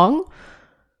song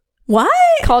What?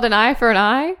 called An Eye for an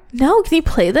Eye? No, can you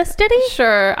play this, Diddy?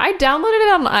 Sure. I downloaded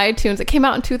it on iTunes. It came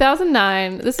out in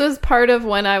 2009. This was part of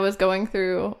when I was going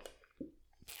through,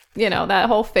 that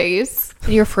whole phase.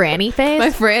 Your Franny phase? My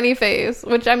Franny phase,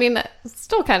 which I mean,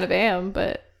 still kind of am,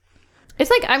 but it's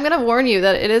like, I'm going to warn you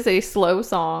that it is a slow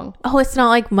song. Oh, it's not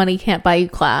like Money Can't Buy You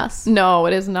Class. No,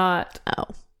 it is not. Oh.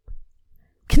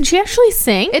 Can she actually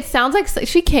sing? It sounds like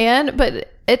she can,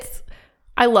 but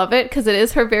I love it because it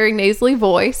is her very nasally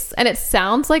voice, and it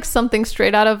sounds like something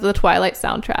straight out of the Twilight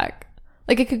soundtrack.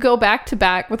 Like it could go back to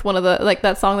back with one of the, like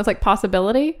that song that's like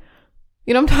Possibility.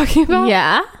 You know what I'm talking about?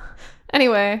 Yeah.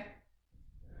 Anyway,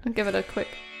 I'll give it a quick.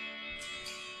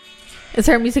 Is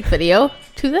there a music video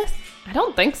to this? I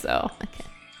don't think so. Okay.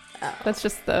 That's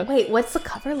just the. Wait, what's the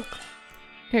cover look like?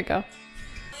 Here you go.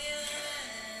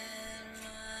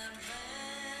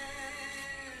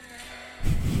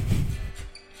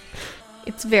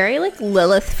 It's very like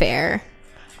Lilith Fair.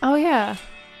 Oh yeah.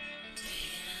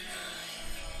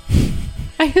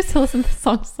 I used to listen to this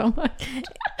song so much.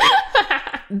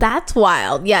 That's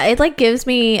wild. Yeah, it like gives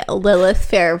me Lilith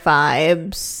Fair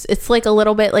vibes. It's like a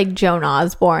little bit like Joan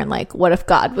Osborne, like what if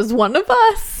God was one of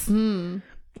us? Anyway,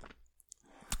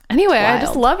 I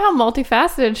just love how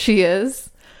multifaceted she is.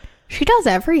 She does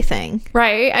everything.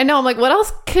 Right? I know. I'm like, what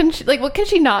else can she, like, what can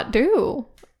she not do?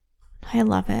 I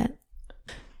love it.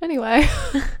 Anyway.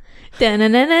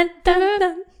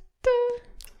 Dun-dun-dun-dun-dun-dun.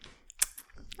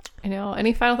 I know.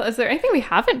 Any final thoughts? Is there anything we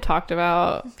haven't talked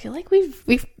about? I feel like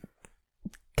we've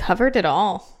covered it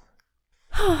all.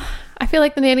 I feel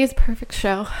like The Nanny is a perfect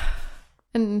show.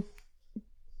 And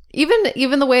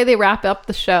even the way they wrap up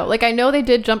the show. Like, I know they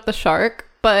did jump the shark,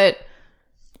 but...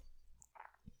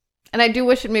 And I do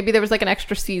wish maybe there was like an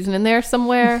extra season in there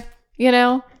somewhere,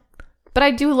 But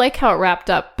I do like how it wrapped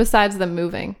up, besides them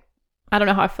moving. I don't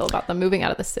know how I feel about them moving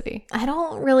out of the city. I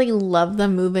don't really love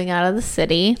them moving out of the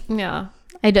city. Yeah.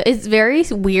 It's very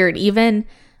weird. Even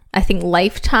I think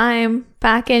Lifetime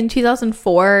back in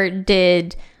 2004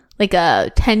 did like a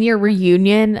 10-year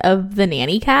reunion of the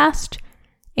Nanny cast,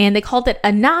 and they called it A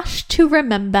Nosh to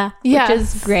Remember, which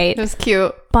is great. It was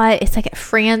cute. But it's like at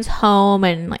Fran's home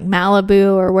in like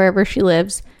Malibu or wherever she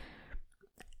lives.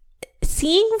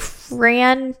 Seeing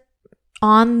Fran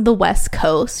on the West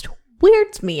Coast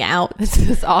weirds me out. This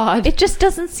is odd. It just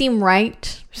doesn't seem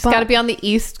right. She's got to be on the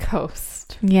East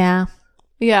Coast. Yeah.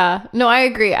 Yeah. No, I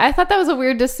agree. I thought that was a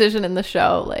weird decision in the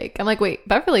show. Like, I'm like, wait,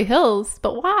 Beverly Hills?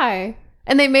 But why?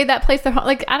 And they made that place their home.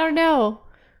 Like, I don't know.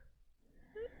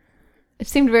 It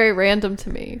seemed very random to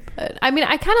me. But I mean,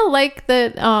 I kind of like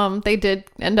that they did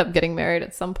end up getting married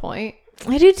at some point.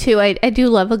 I do too. I do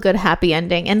love a good happy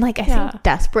ending. And like, I think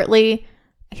desperately,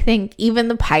 I think even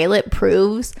the pilot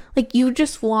proves like you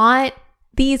just want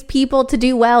these people to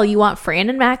do well. You want Fran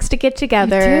and Max to get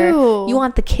together. You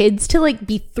want the kids to like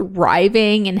be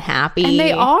thriving and happy. And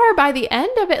they are by the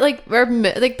end of it. Like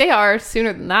they are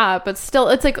sooner than that, but still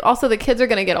it's like also the kids are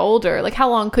going to get older. Like how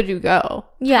long could you go?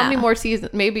 Yeah. How many more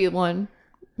seasons? Maybe one,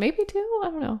 maybe two. I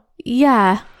don't know.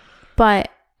 Yeah. But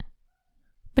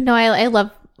no, I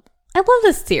love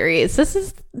this series.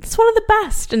 It's one of the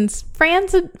best. And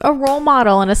Fran's a role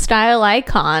model and a style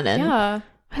icon. And yeah.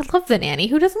 I love The Nanny.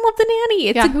 Who doesn't love The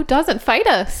Nanny? Who doesn't? Fight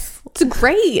us. It's a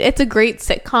great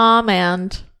sitcom,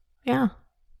 and yeah,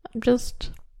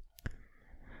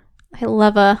 I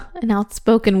love an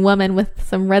outspoken woman with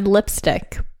some red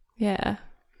lipstick. Yeah.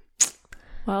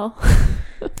 Well,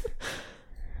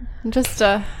 just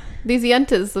these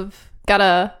yentas have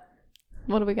gotta.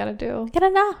 What do we gotta do? Get a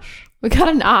nosh. We got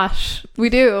a nosh. We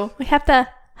do. We have to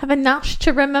have a nosh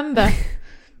to remember.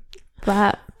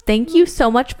 But thank you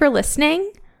so much for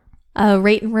listening.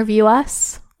 Rate and review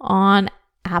us on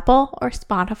Apple or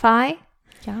Spotify.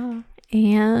 Yeah.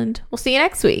 And we'll see you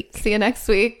next week. See you next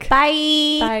week.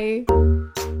 Bye. Bye.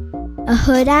 A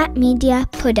Huda Media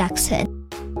Production.